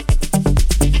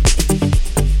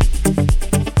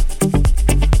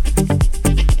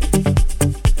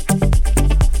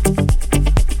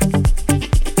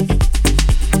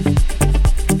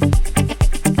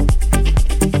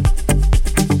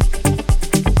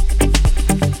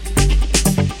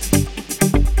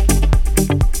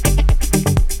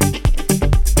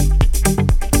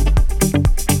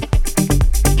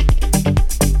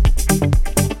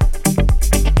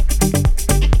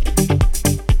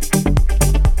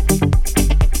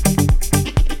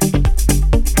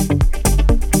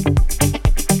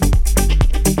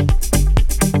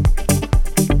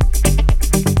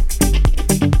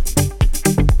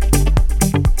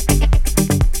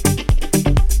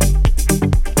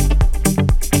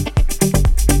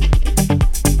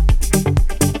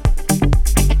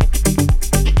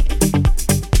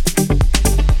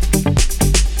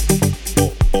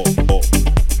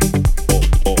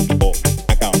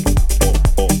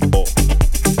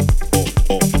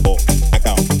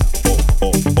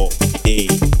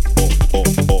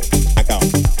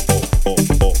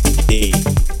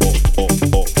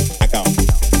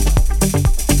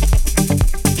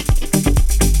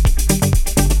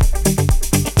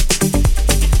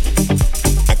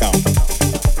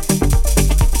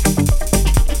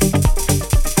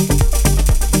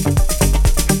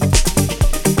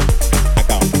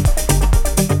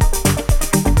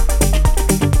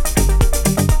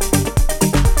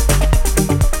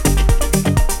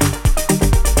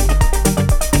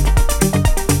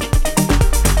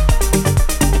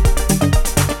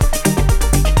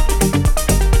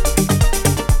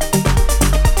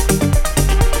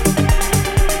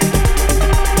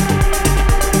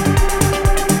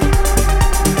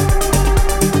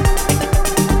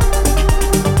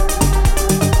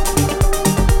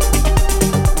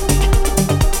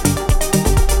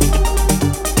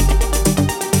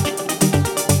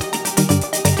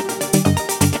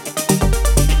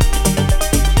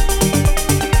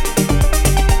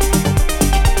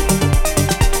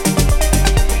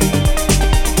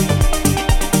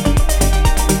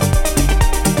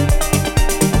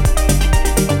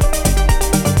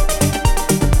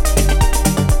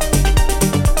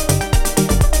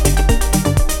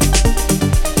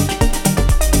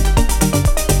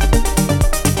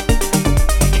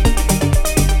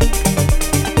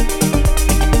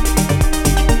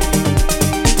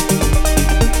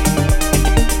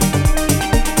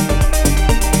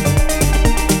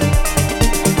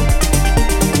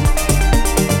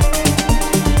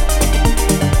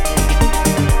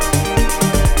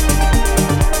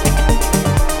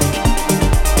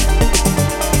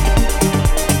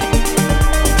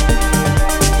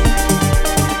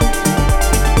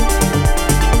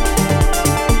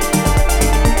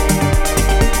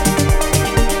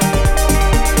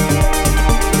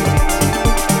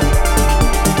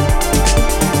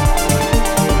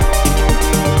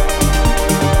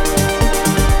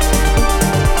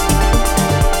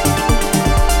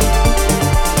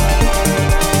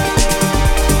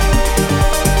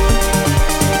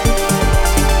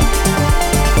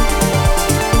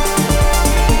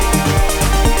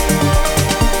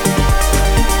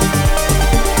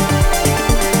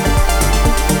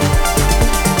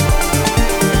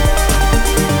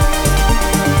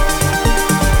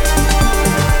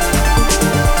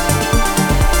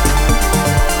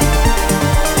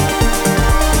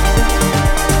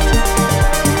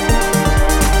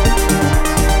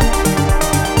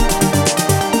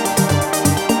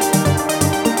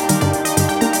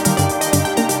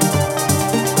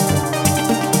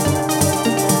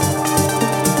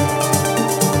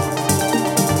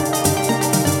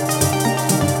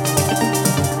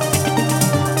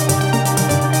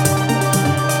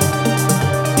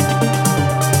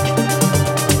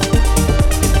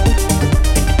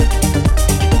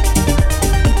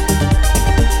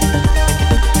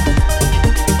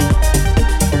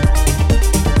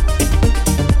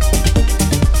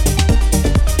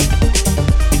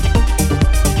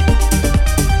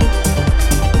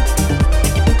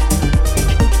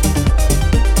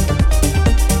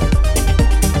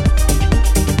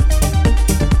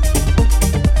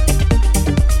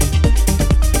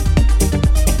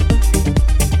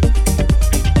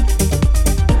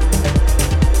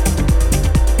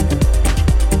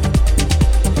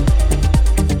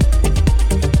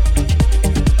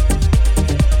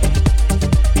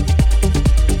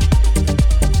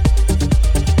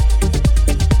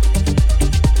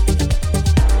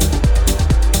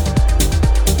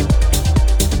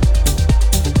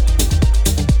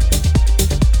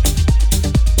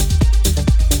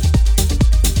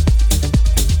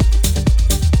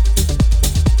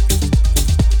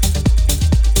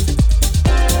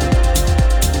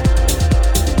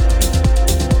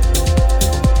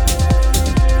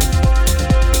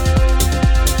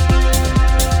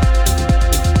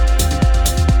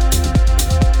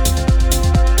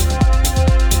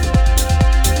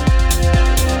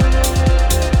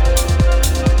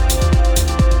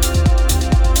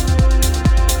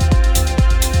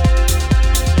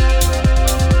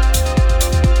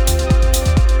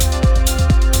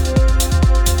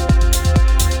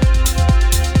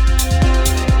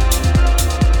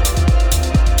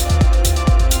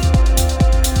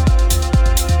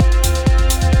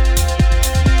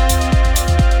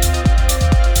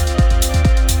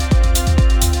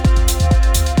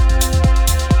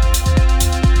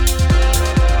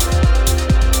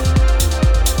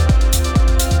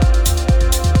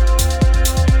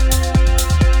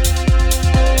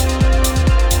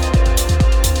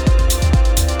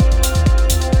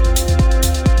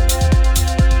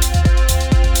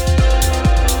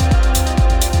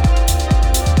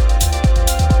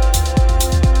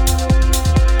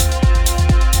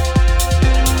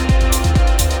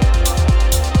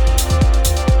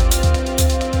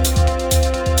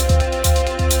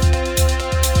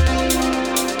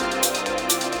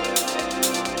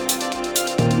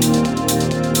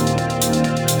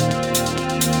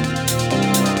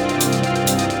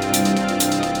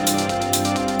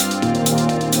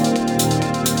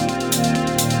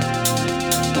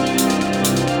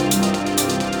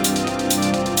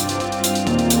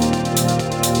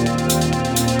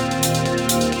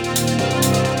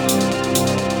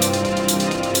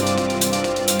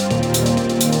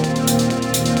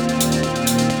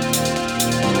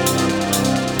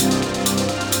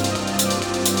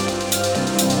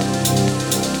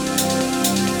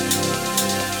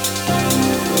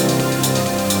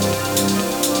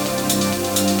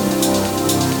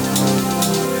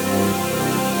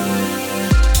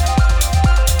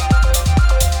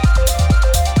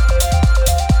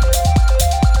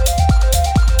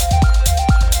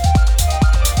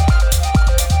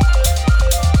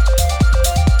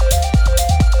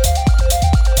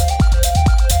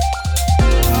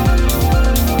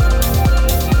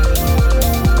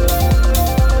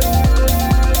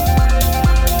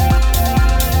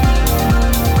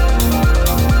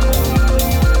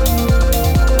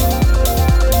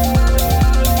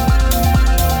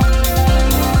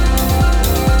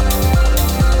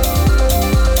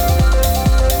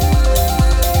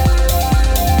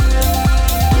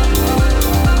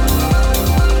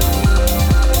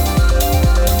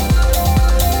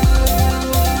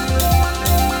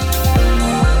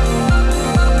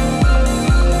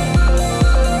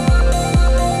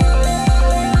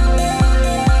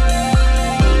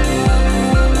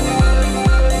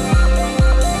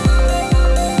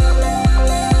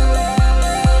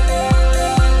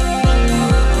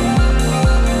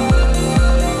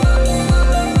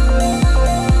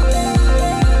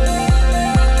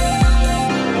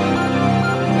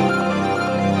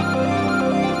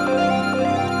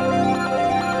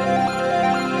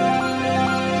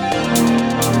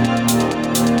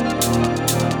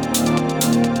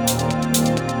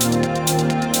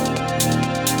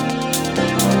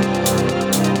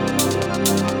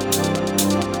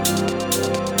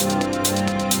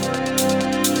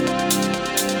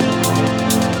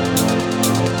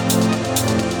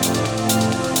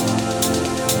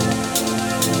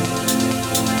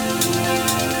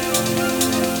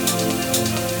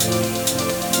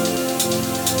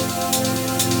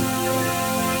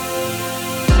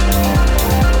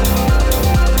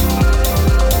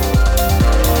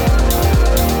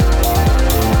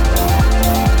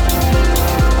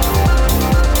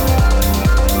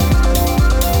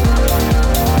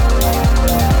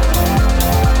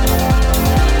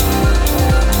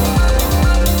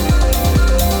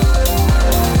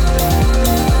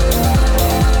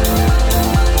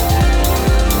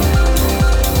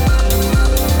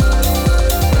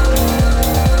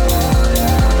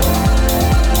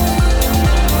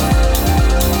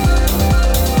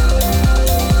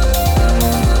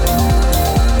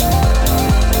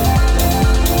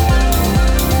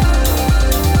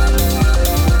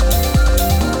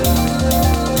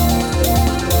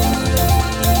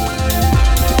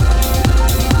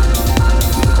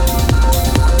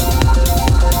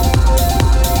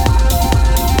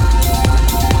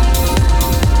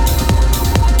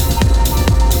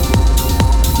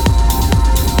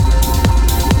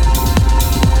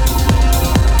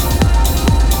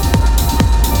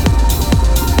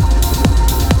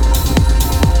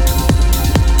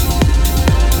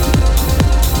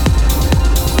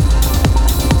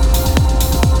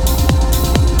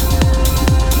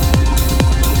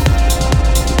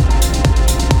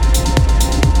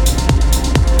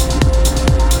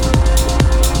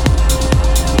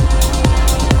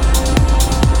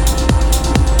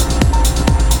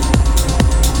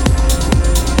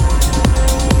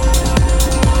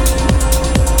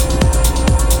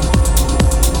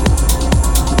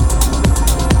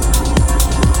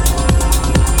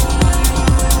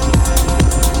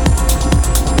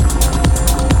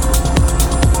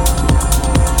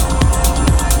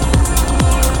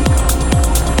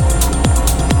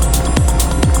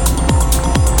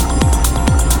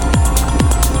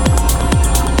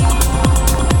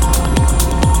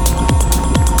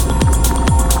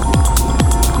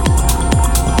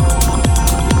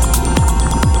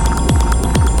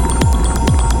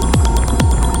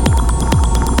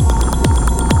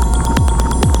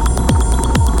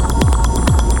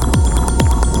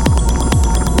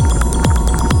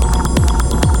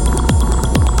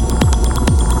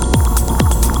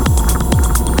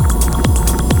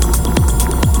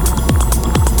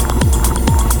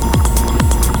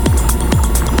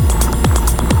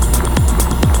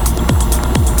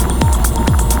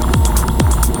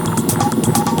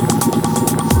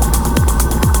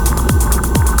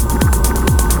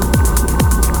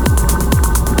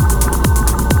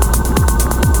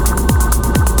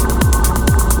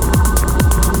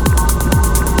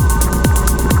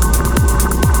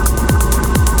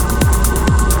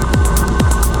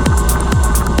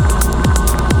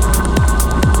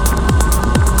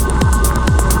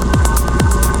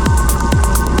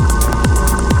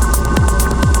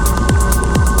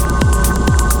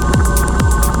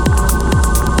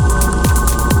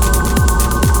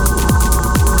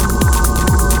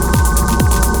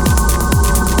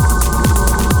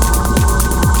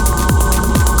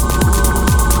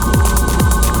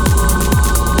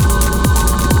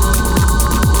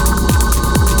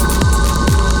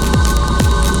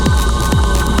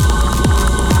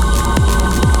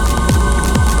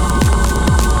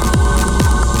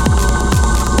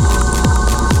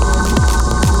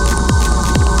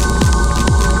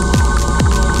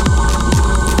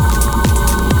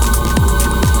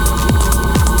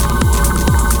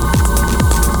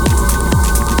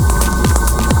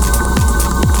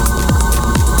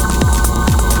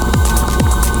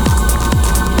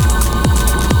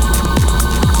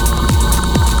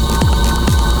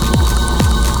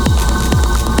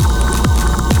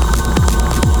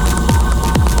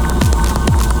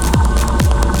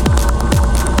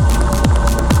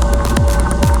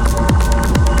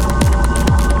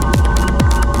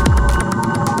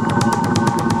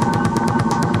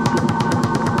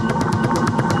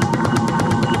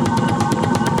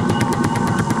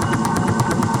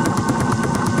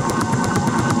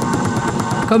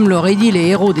 comme l'auraient dit les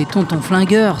héros des tontons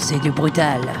flingueurs, c'est du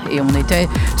brutal. Et on était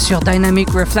sur Dynamic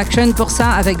Reflection pour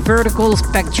ça, avec Vertical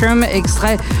Spectrum,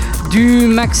 extrait du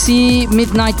maxi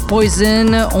Midnight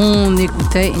Poison. On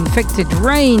écoutait Infected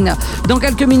Rain. Dans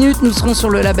quelques minutes, nous serons sur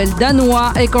le label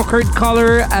danois Echoed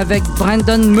Color avec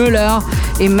Brandon Muller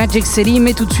et Magic City.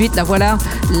 Mais tout de suite, là voilà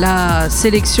la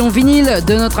sélection vinyle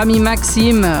de notre ami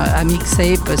Maxime à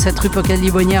Mixtape, 7 rue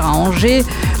Pocal-Livonnière à Angers.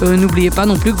 N'oubliez pas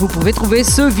non plus que vous pouvez trouver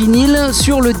ce vinyle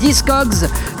sur le Discogs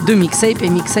de Mixtape. Et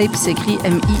Mixtape s'écrit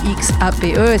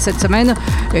M-I-X-A-P-E. Et cette semaine,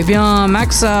 eh bien,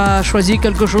 Max a choisi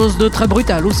quelque chose de très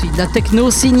brutal aussi. De la techno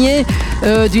signée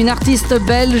d'une artiste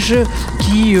belge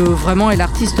qui vraiment est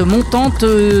l'artiste montante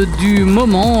du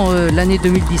moment. L'année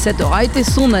 2017 aura été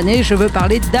son année. Je veux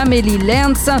parler d'Amélie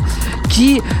Lance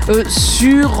qui,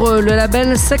 sur le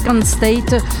label Second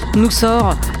State, nous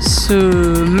sort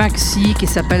ce maxi qui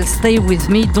s'appelle Stay With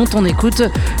Me, dont on écoute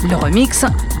le remix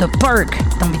de Park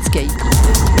dans Beatscape.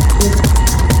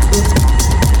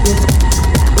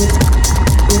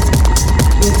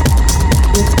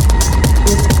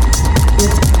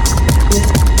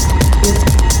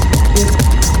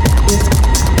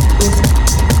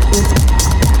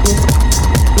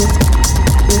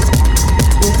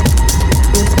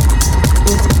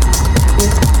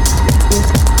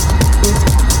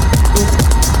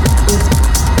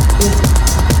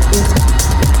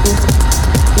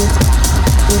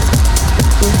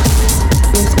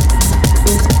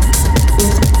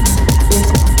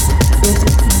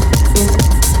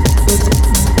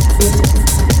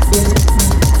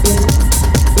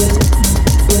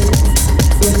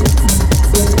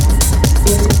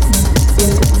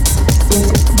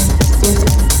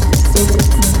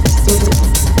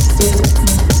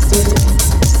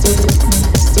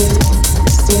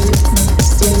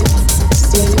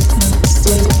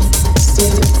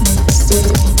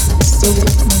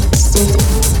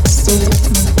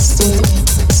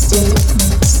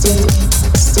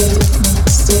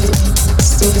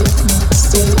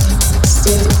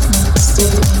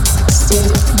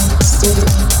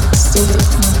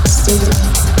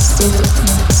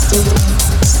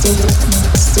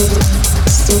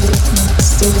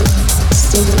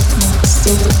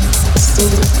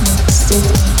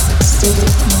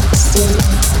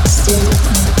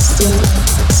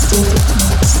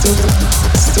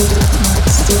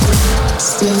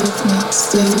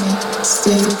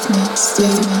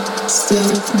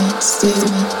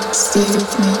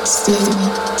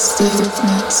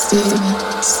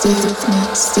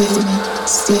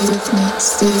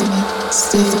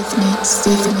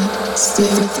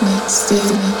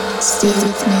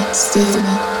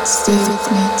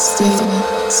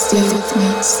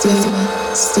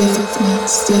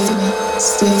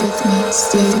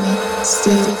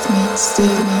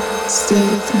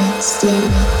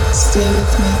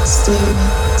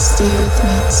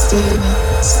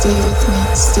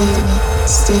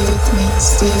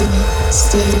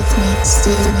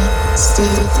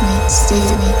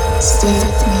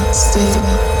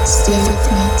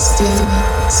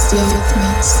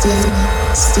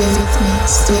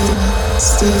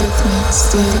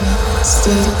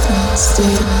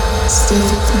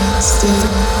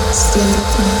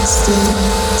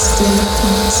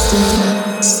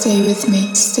 Stay with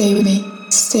me, stay with me,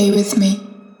 stay with me.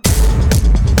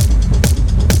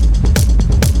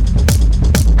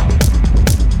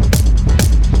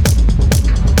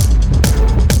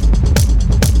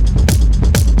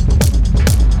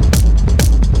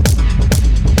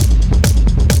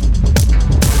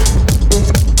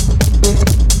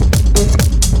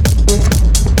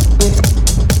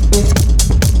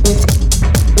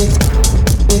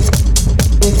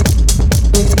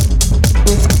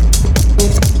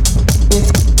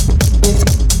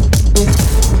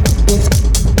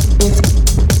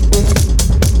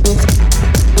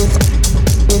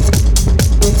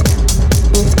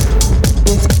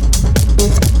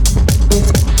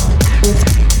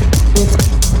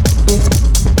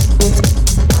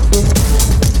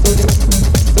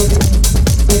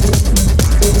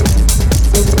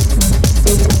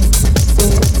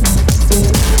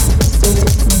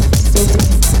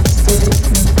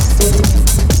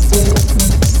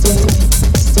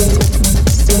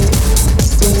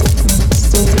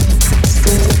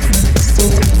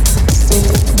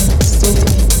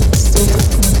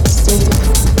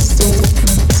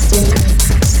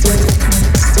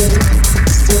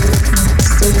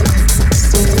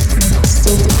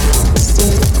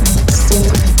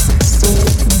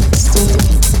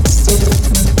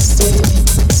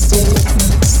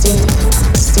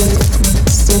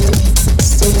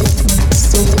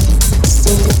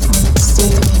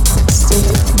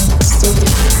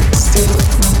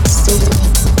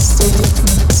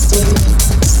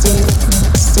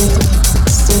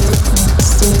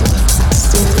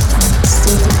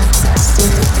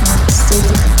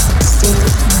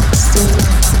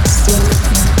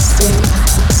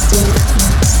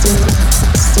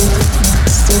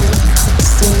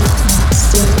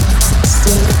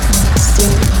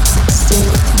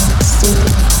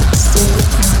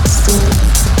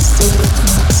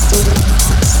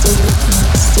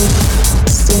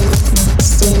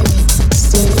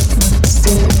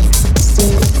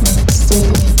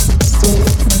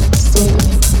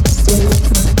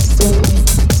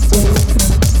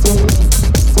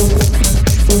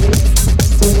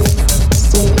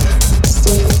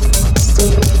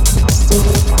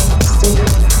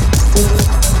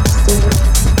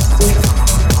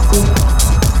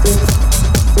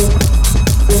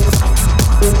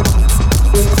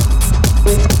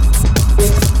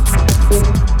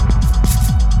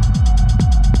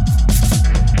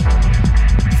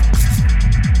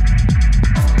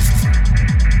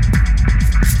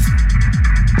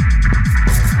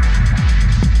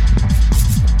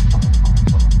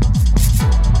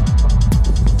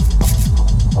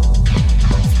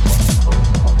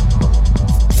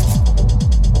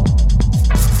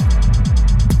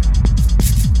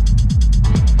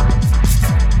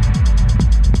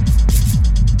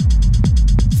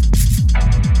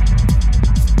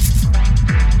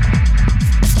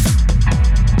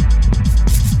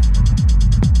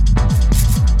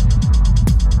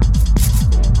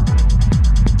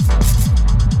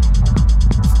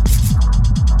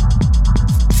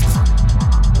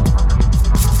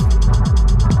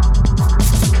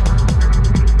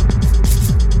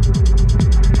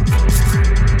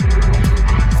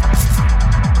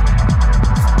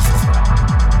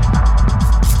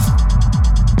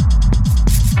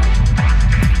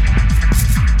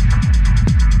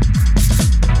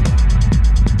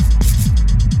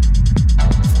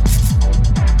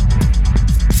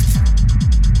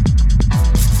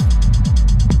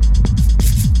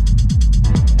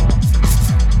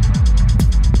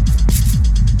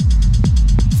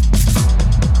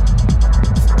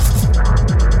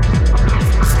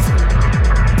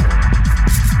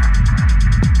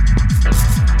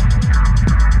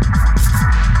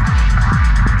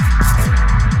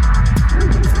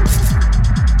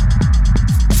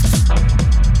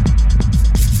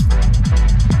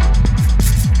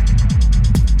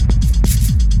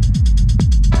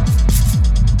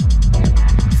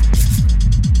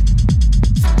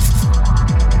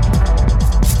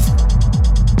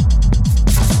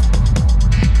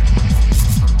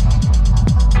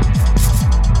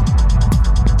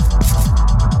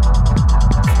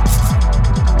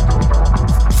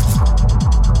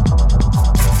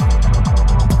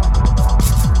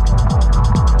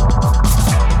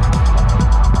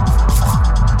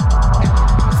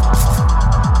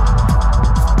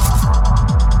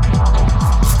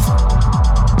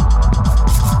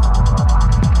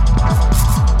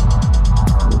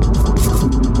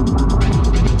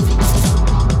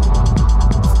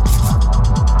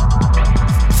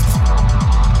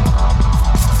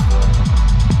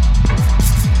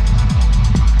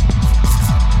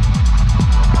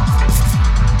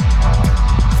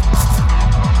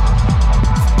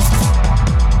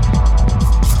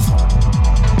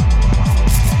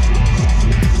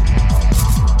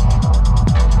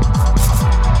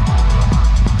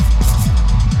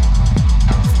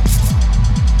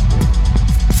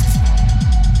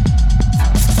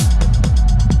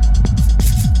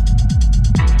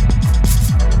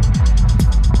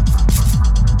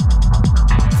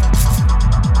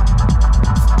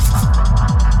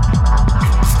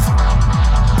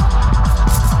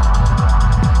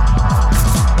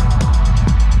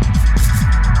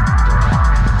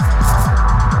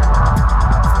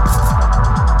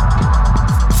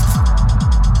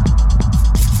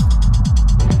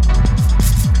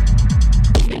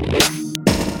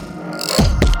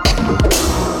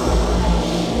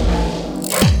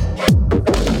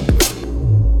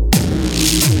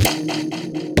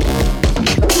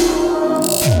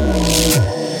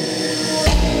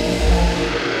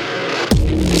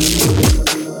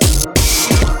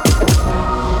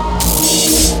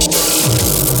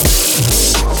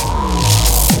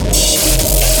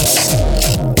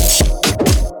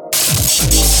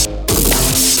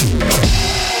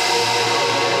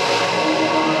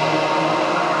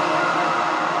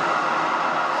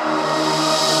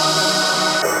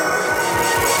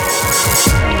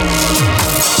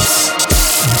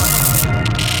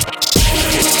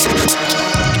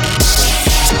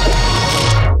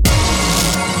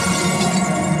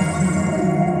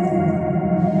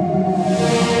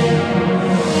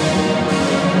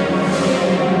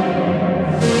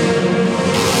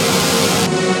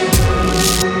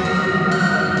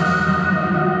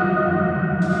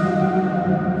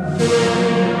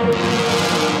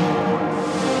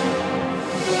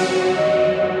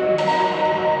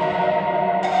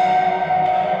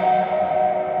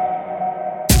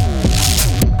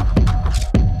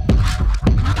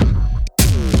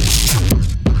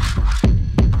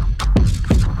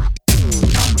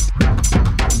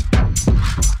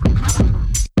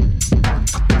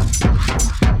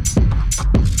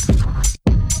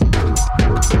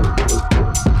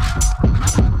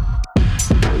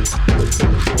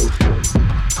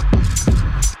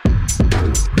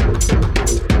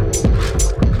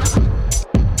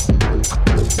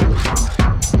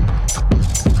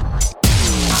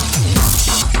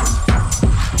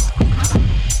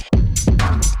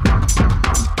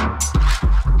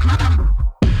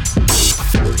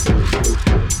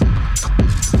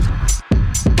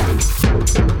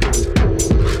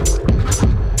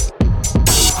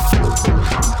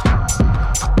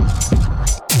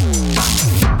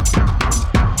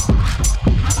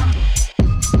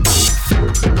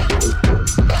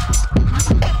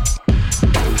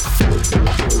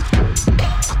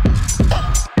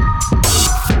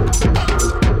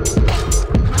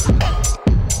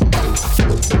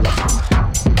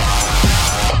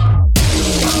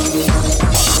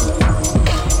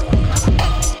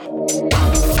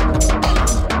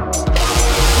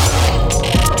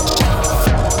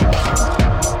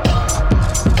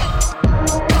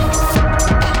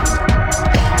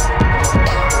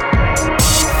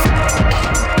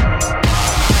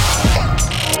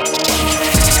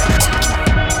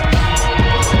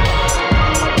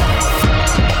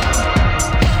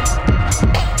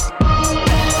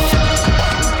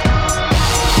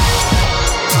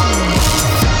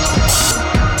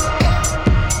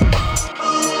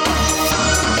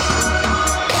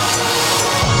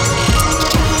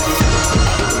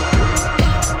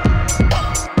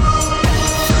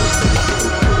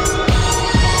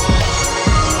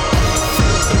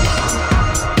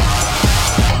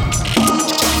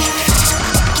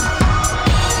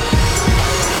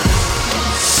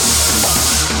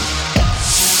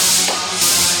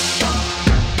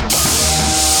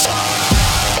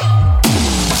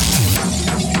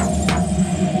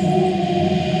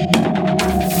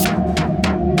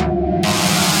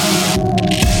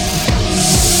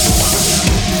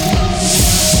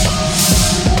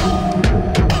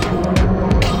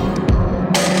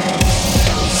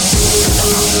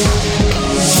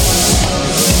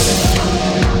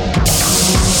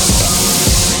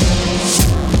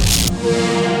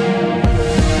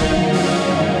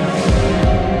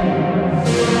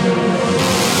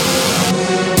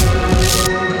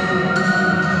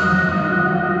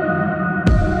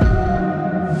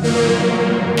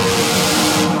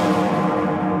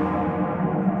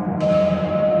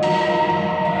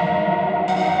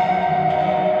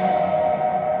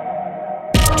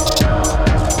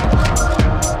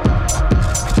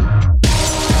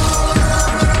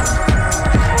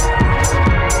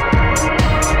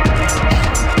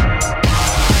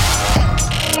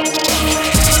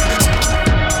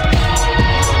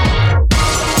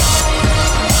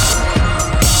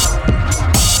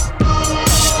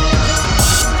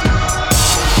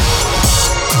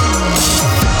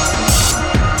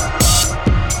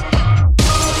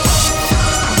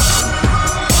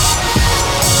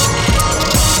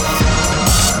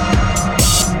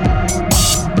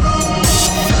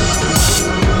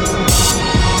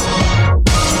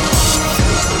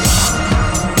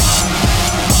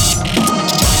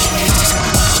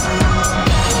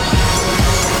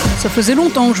 Ça faisait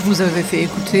longtemps que je vous avais fait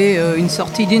écouter une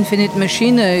sortie d'Infinite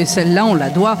Machine et celle-là on la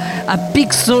doit à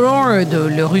Pixelord,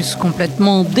 le russe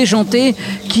complètement déjanté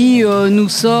qui nous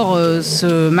sort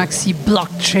ce maxi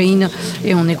blockchain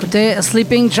et on écoutait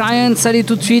Sleeping Giants. Allez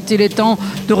tout de suite, il est temps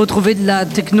de retrouver de la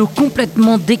techno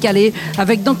complètement décalée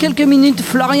avec dans quelques minutes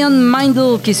Florian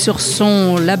Meindl qui sur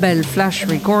son label Flash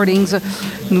Recordings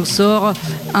nous sort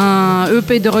un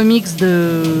EP de remix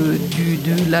de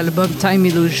l'album Time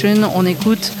Illusion. On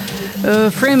écoute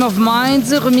Frame of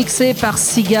Minds remixé par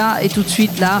Siga et tout de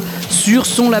suite là sur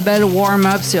son label Warm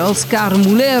Up c'est Oscar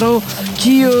Mulero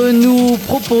qui nous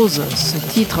propose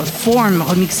ce titre Form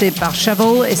remixé par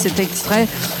Shovel et cet extrait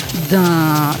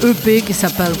d'un EP qui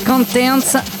s'appelle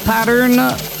Contents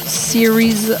Pattern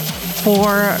Series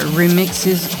 4 Remixes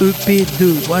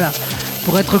EP2. Voilà,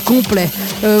 pour être complet.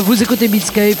 Vous écoutez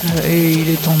Beatscape et il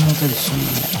est temps de monter le son.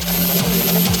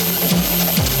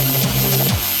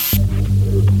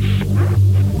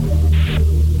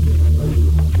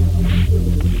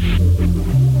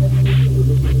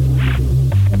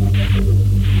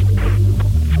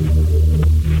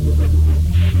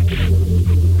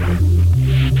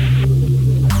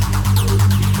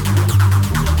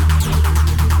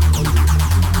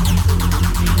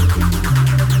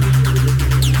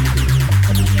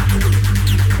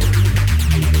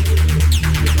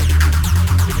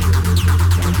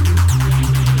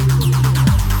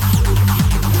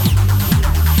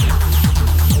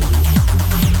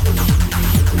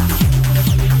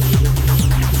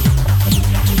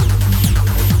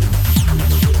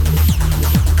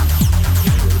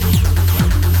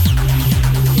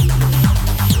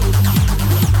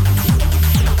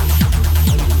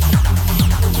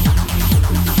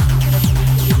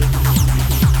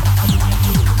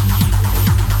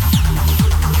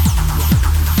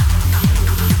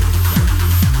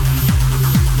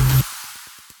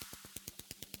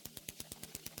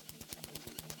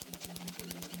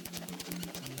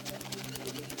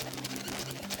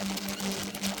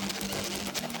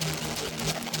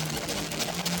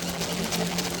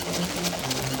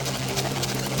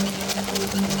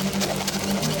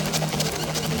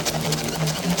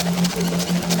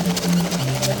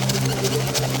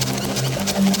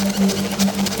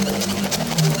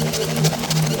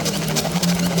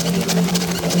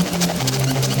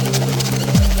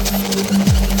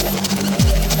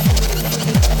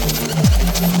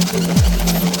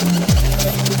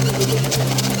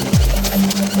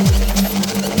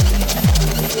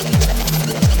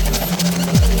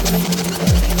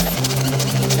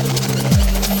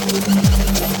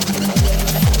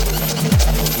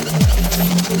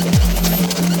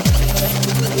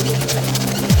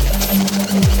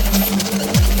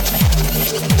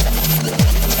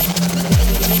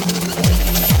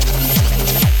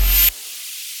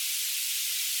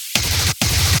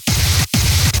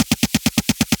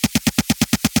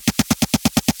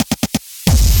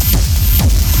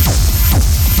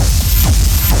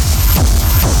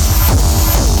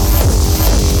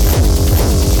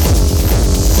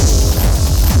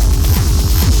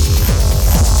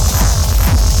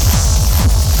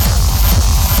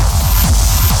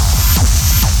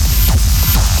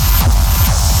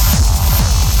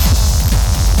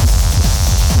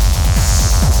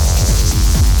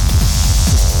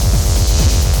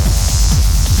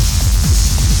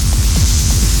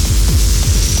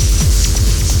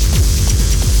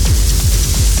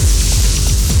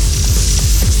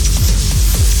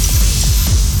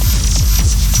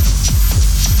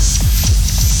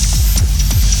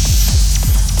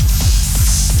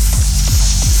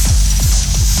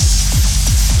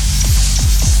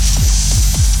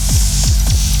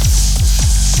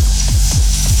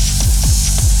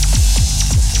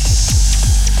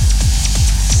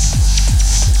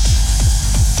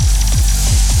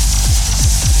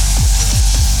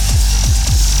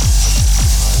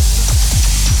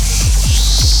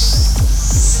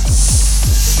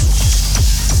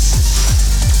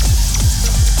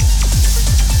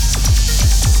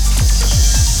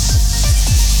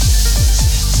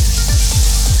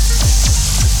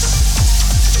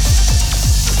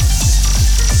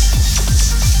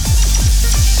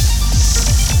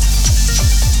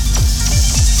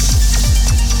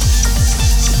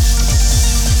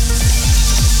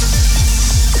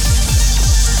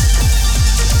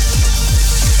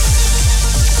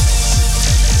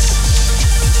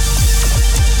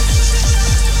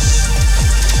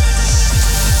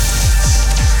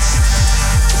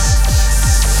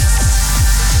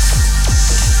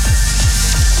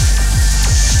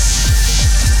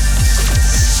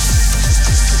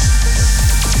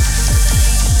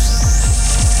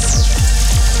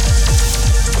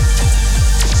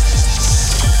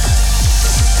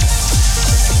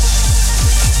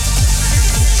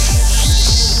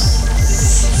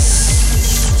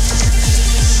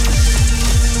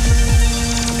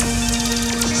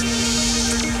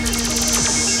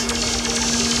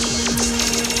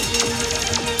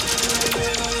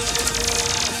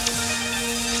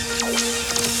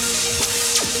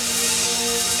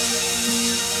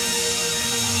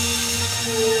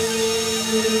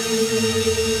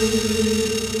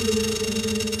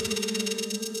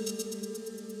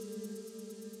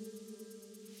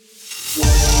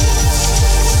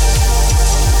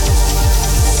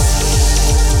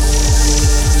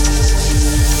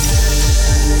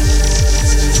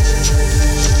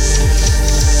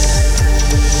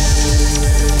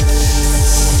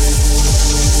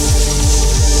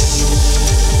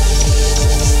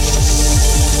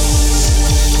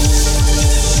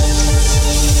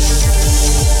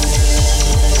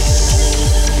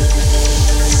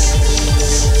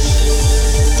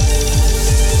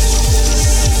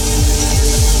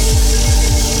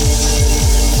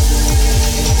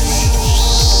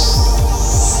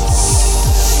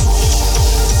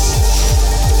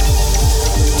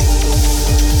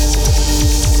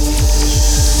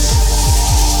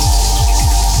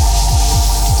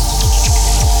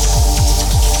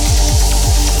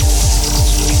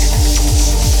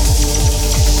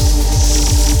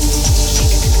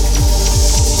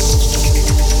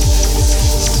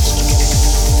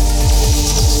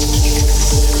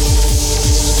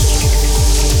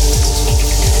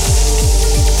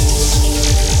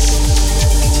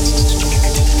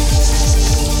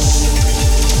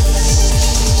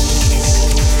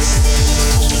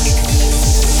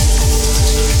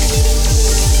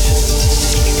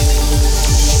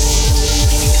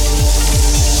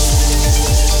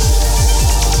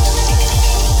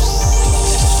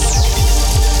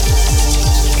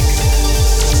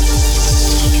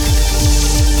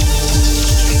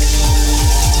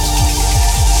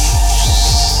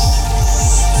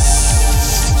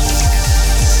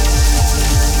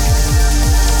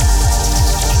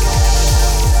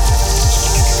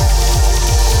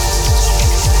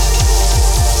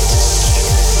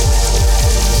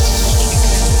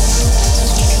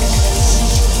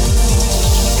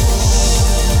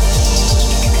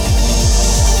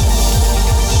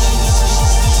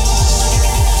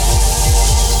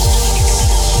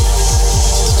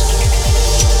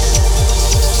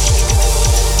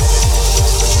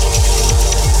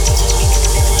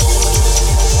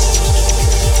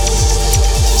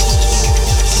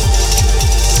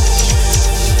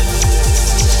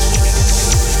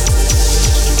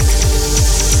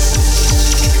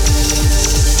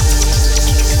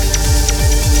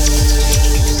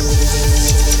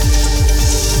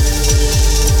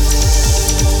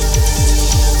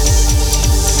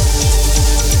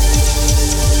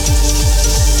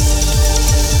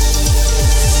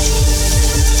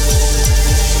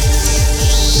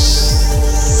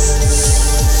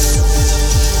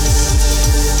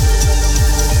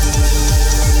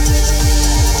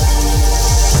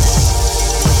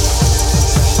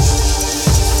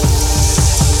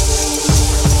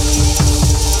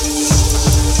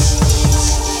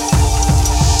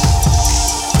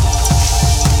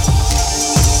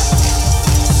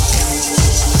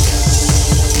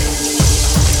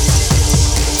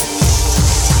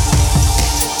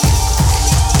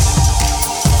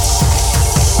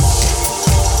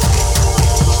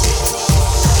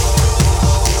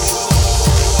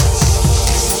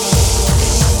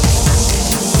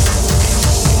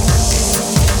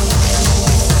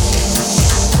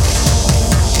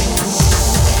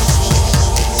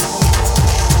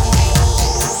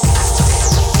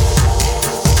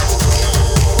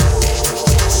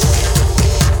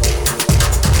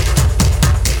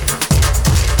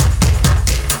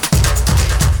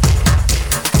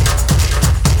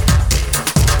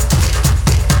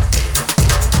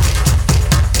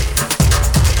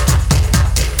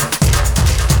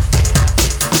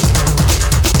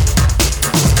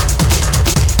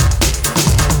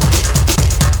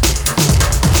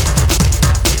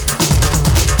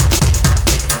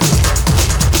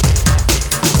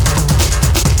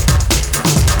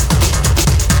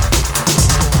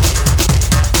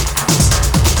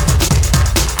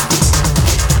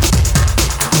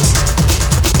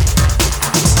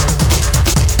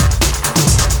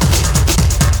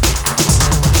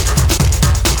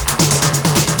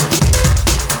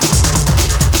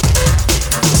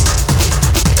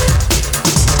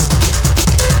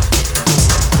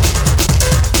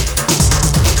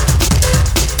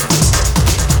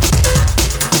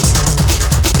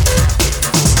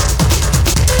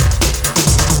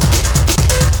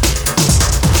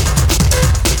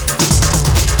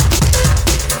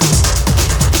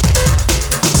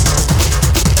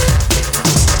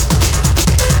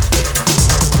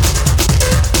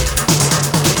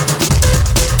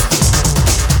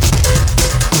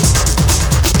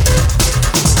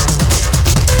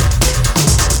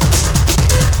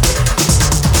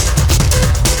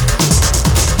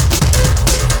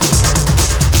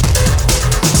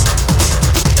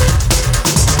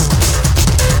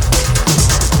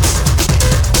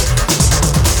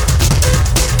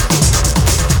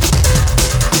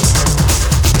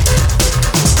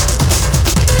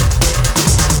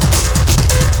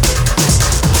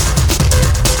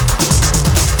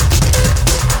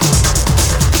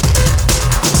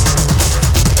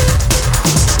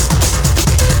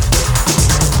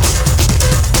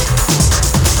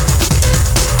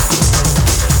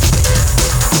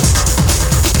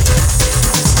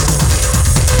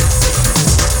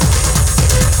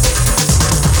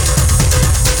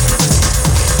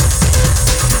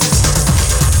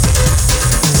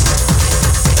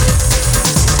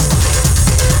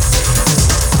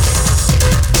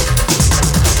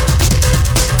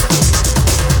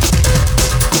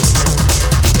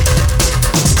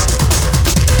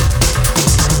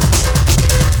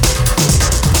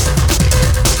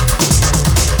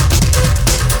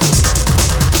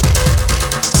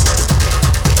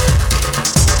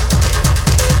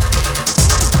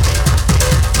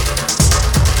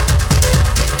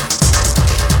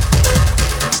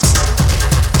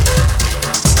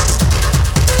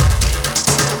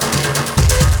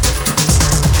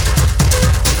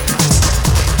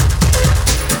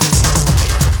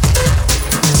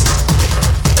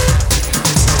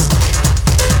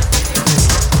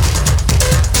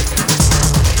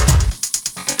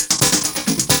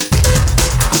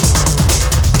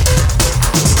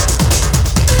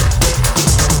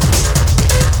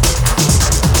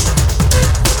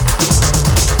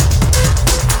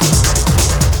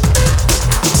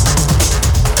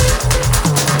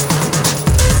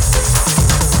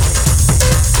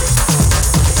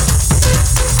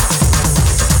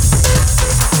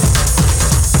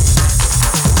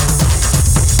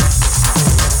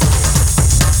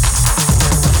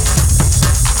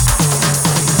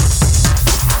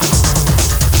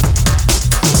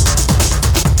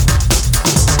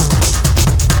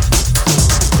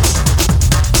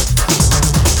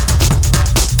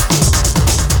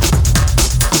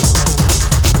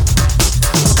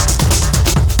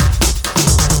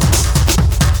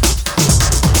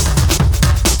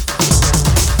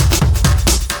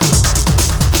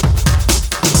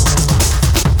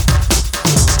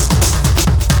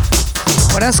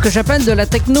 ce que j'appelle de la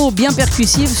techno bien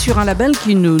percussive sur un label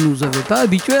qui ne nous avait pas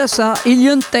habitués à ça.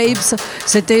 Alien Tapes,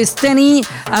 c'était Stenny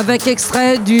avec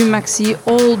extrait du maxi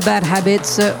All Bad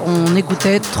Habits. On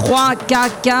écoutait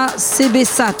 3KK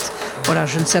CBSAT. Voilà,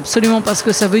 je ne sais absolument pas ce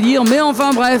que ça veut dire, mais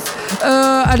enfin bref.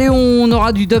 Allez, on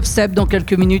aura du dubstep dans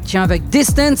quelques minutes, tiens, avec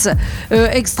Distance,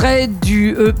 extrait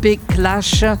du EP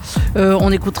Clash.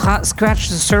 On écoutera Scratch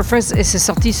the Surface et c'est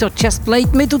sorti sur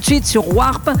Chestplate, mais tout de suite sur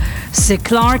Warp, c'est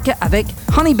Clark avec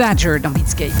Honey Badger dans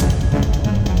Beatscape.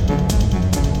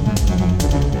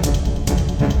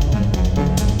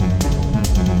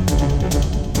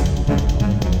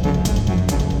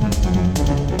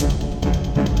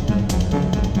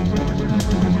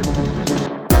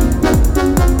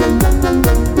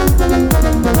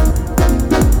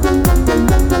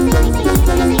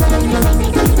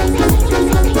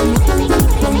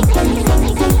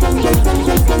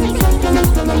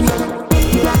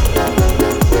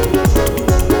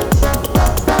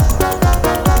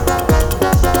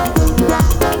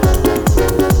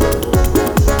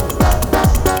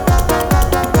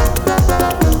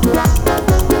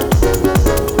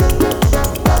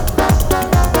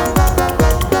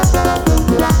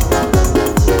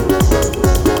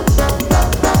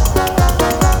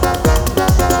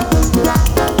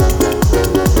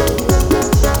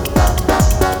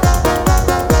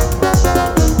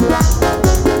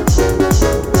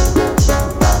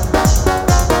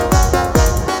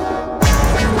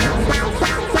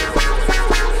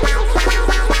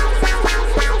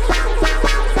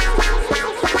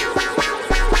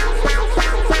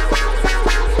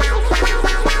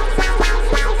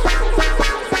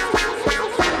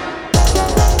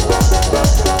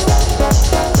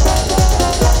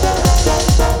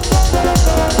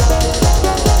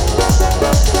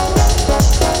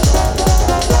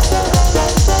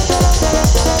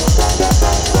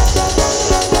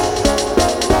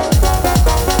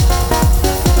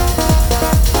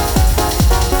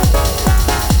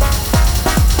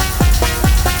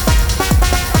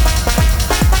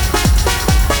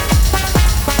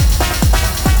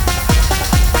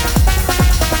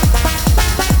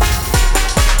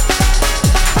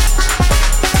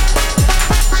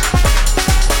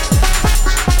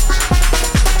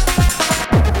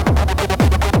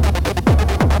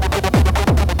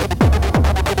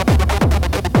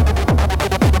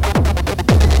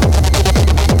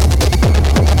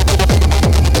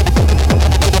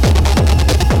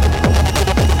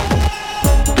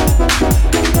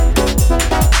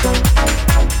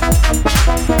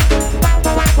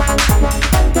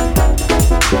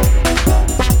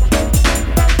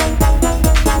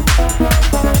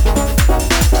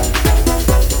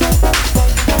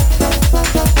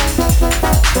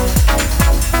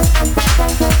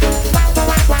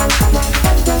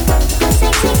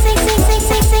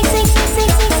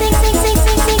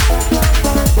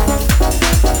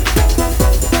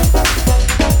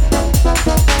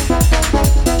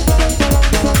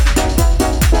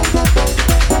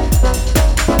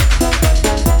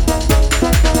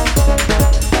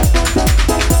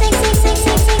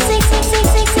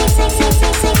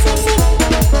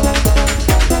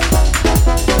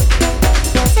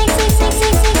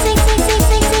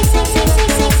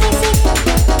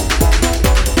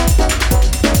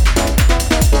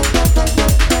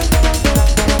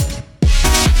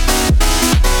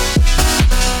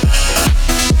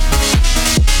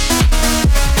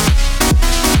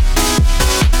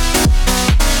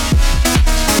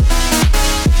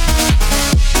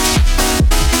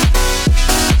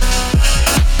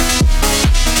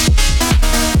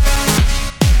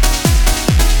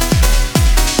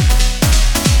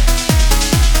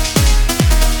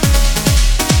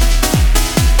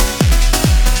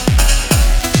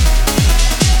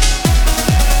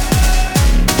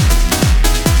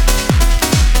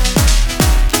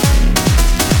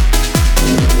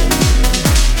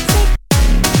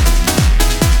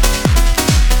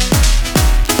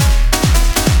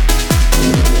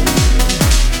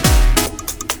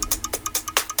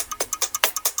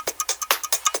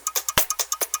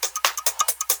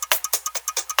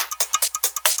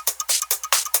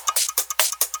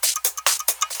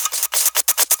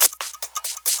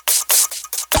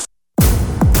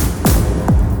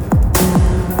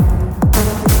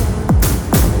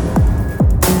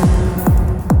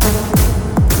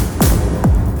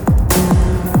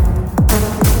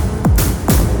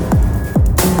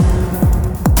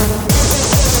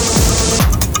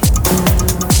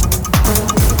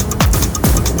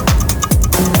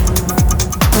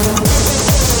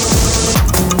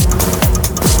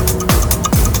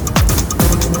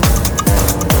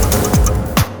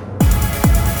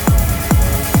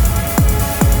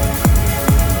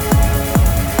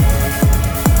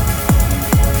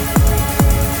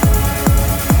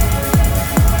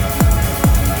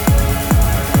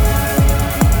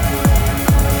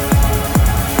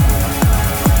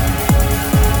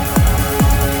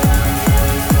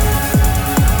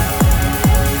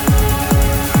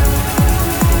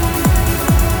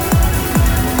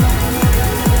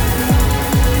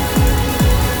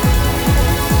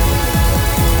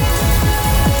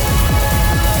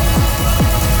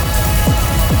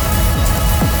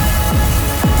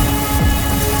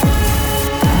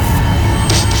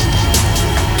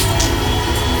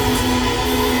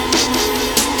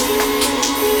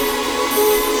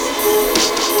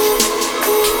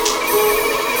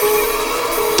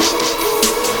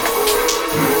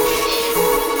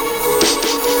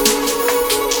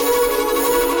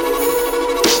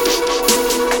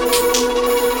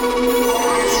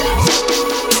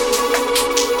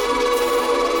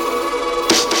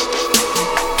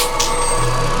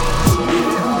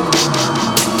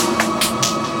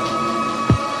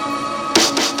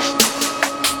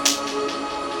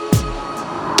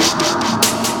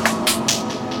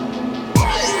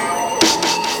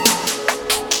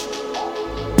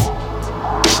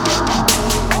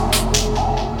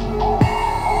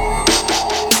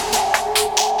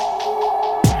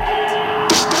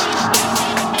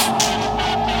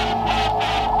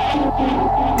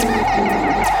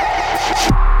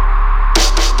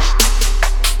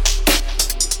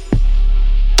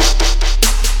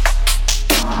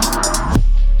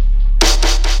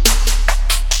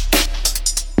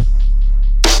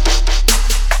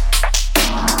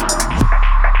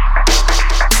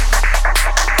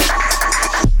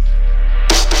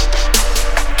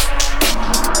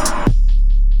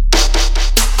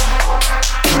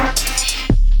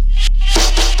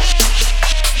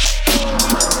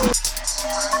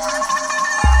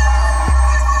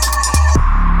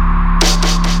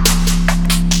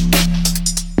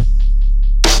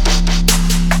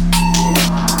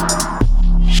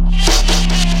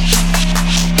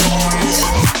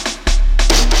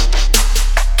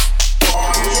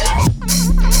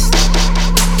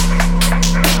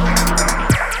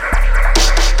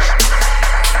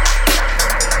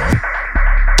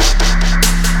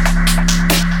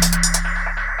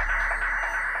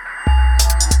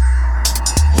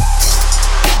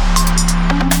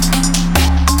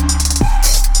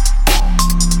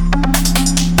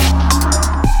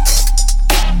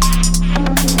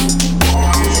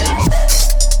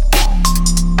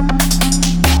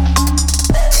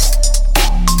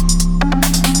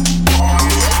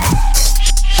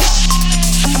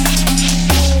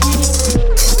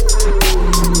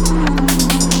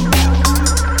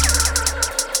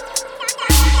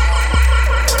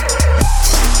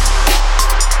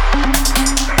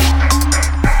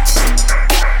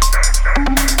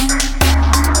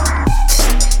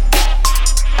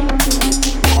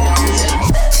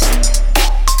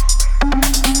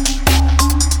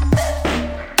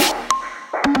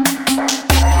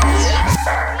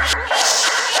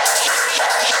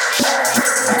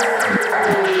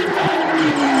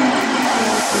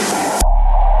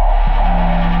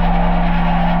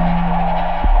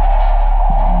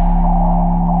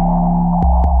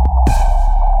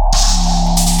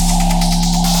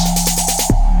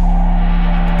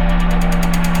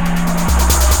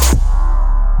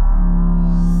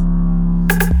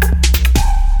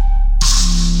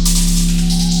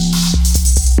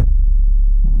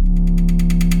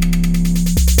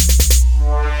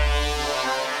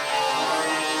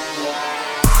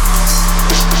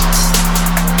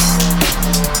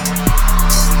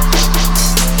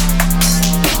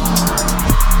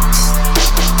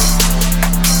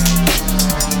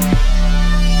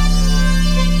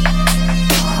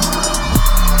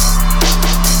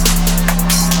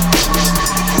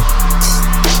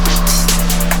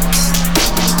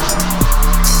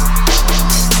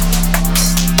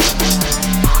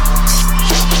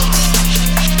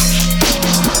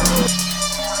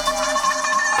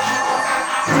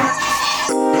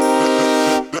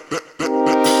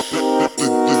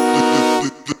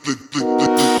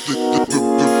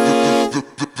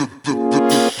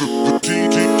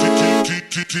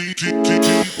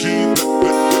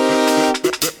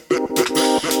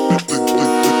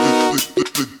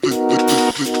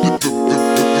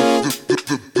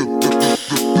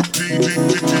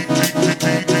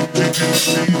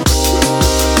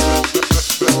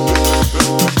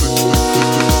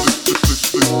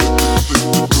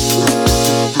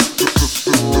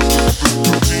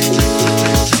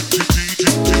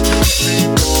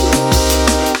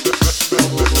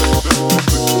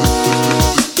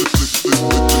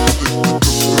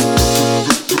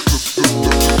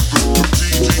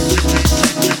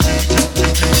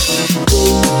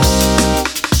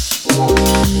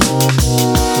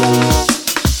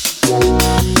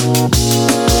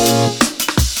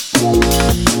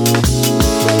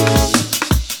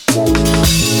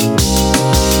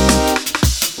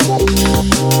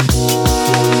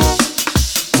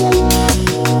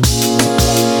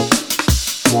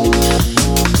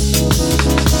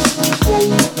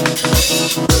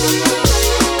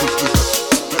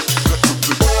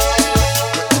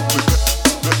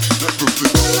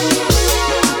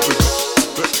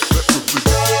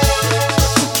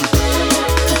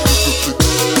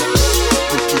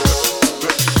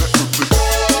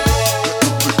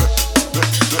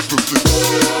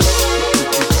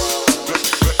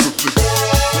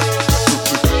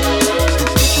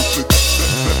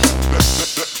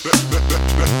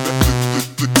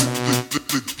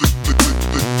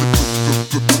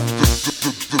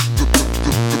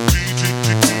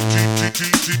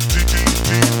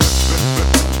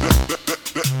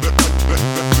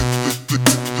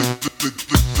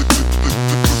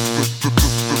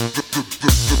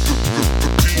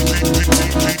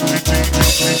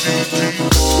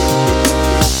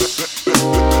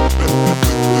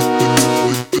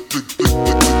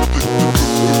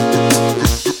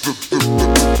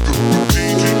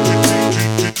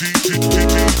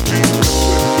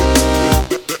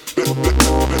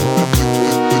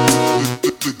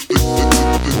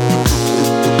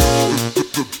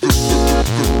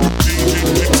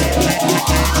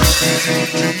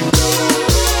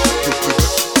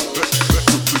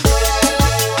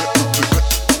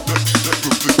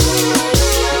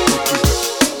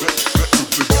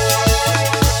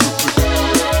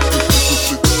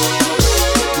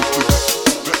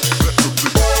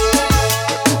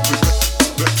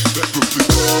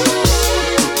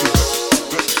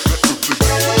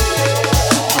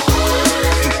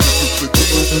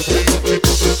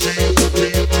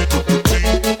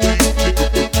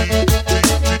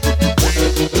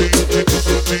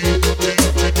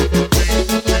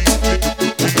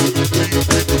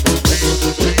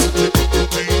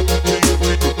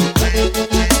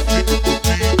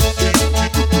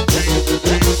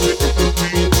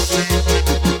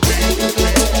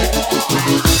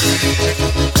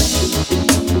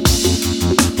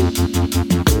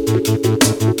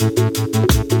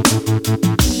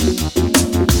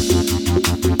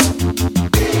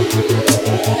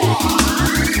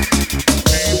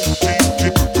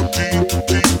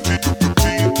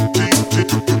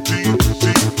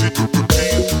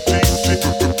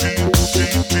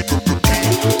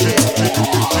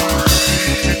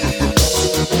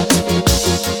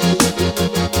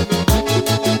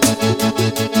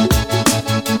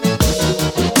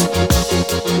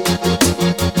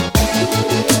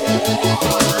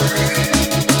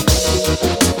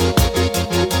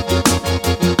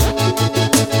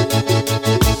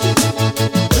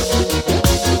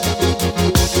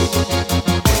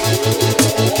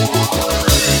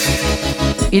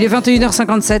 Il est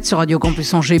 21h57 sur Radio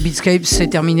Campus Angers. Beatscape, c'est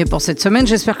terminé pour cette semaine.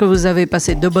 J'espère que vous avez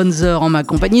passé de bonnes heures en ma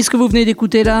compagnie. Ce que vous venez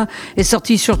d'écouter là est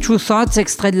sorti sur True Thoughts,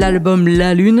 extrait de l'album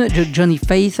La Lune de Johnny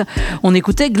Faith. On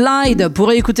écoutait Glide.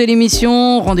 Pour écouter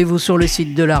l'émission, rendez-vous sur le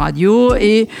site de la radio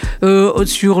et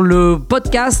sur le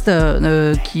podcast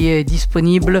qui est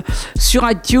disponible sur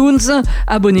iTunes.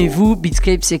 Abonnez-vous.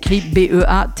 Beatscape s'écrit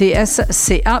Beatscape.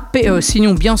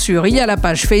 Sinon, bien sûr, il y a la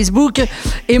page Facebook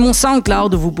et mon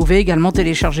SoundCloud. Vous pouvez également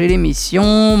télécharger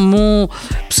l'émission, mon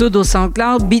pseudo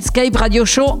SoundCloud, Beatscape Radio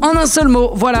Show en un seul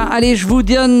mot. Voilà, allez, je vous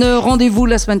donne rendez-vous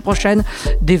la semaine prochaine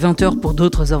dès 20h pour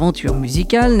d'autres aventures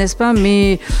musicales, n'est-ce pas?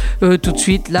 Mais tout de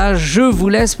suite, là, je vous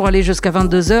laisse pour aller jusqu'à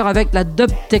 22h avec la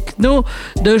dub techno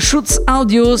de Shoots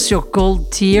Audio sur Cold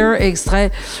Tear,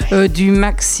 extrait du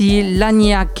maxi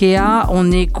Laniakea. On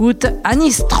écoute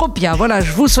Anistropia. Voilà,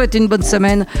 je vous souhaite une bonne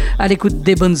semaine à l'écoute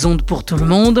des bonnes ondes pour tout le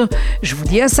monde. Je vous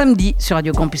dis à samedi sur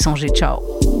Radio Campus Angers. Ciao.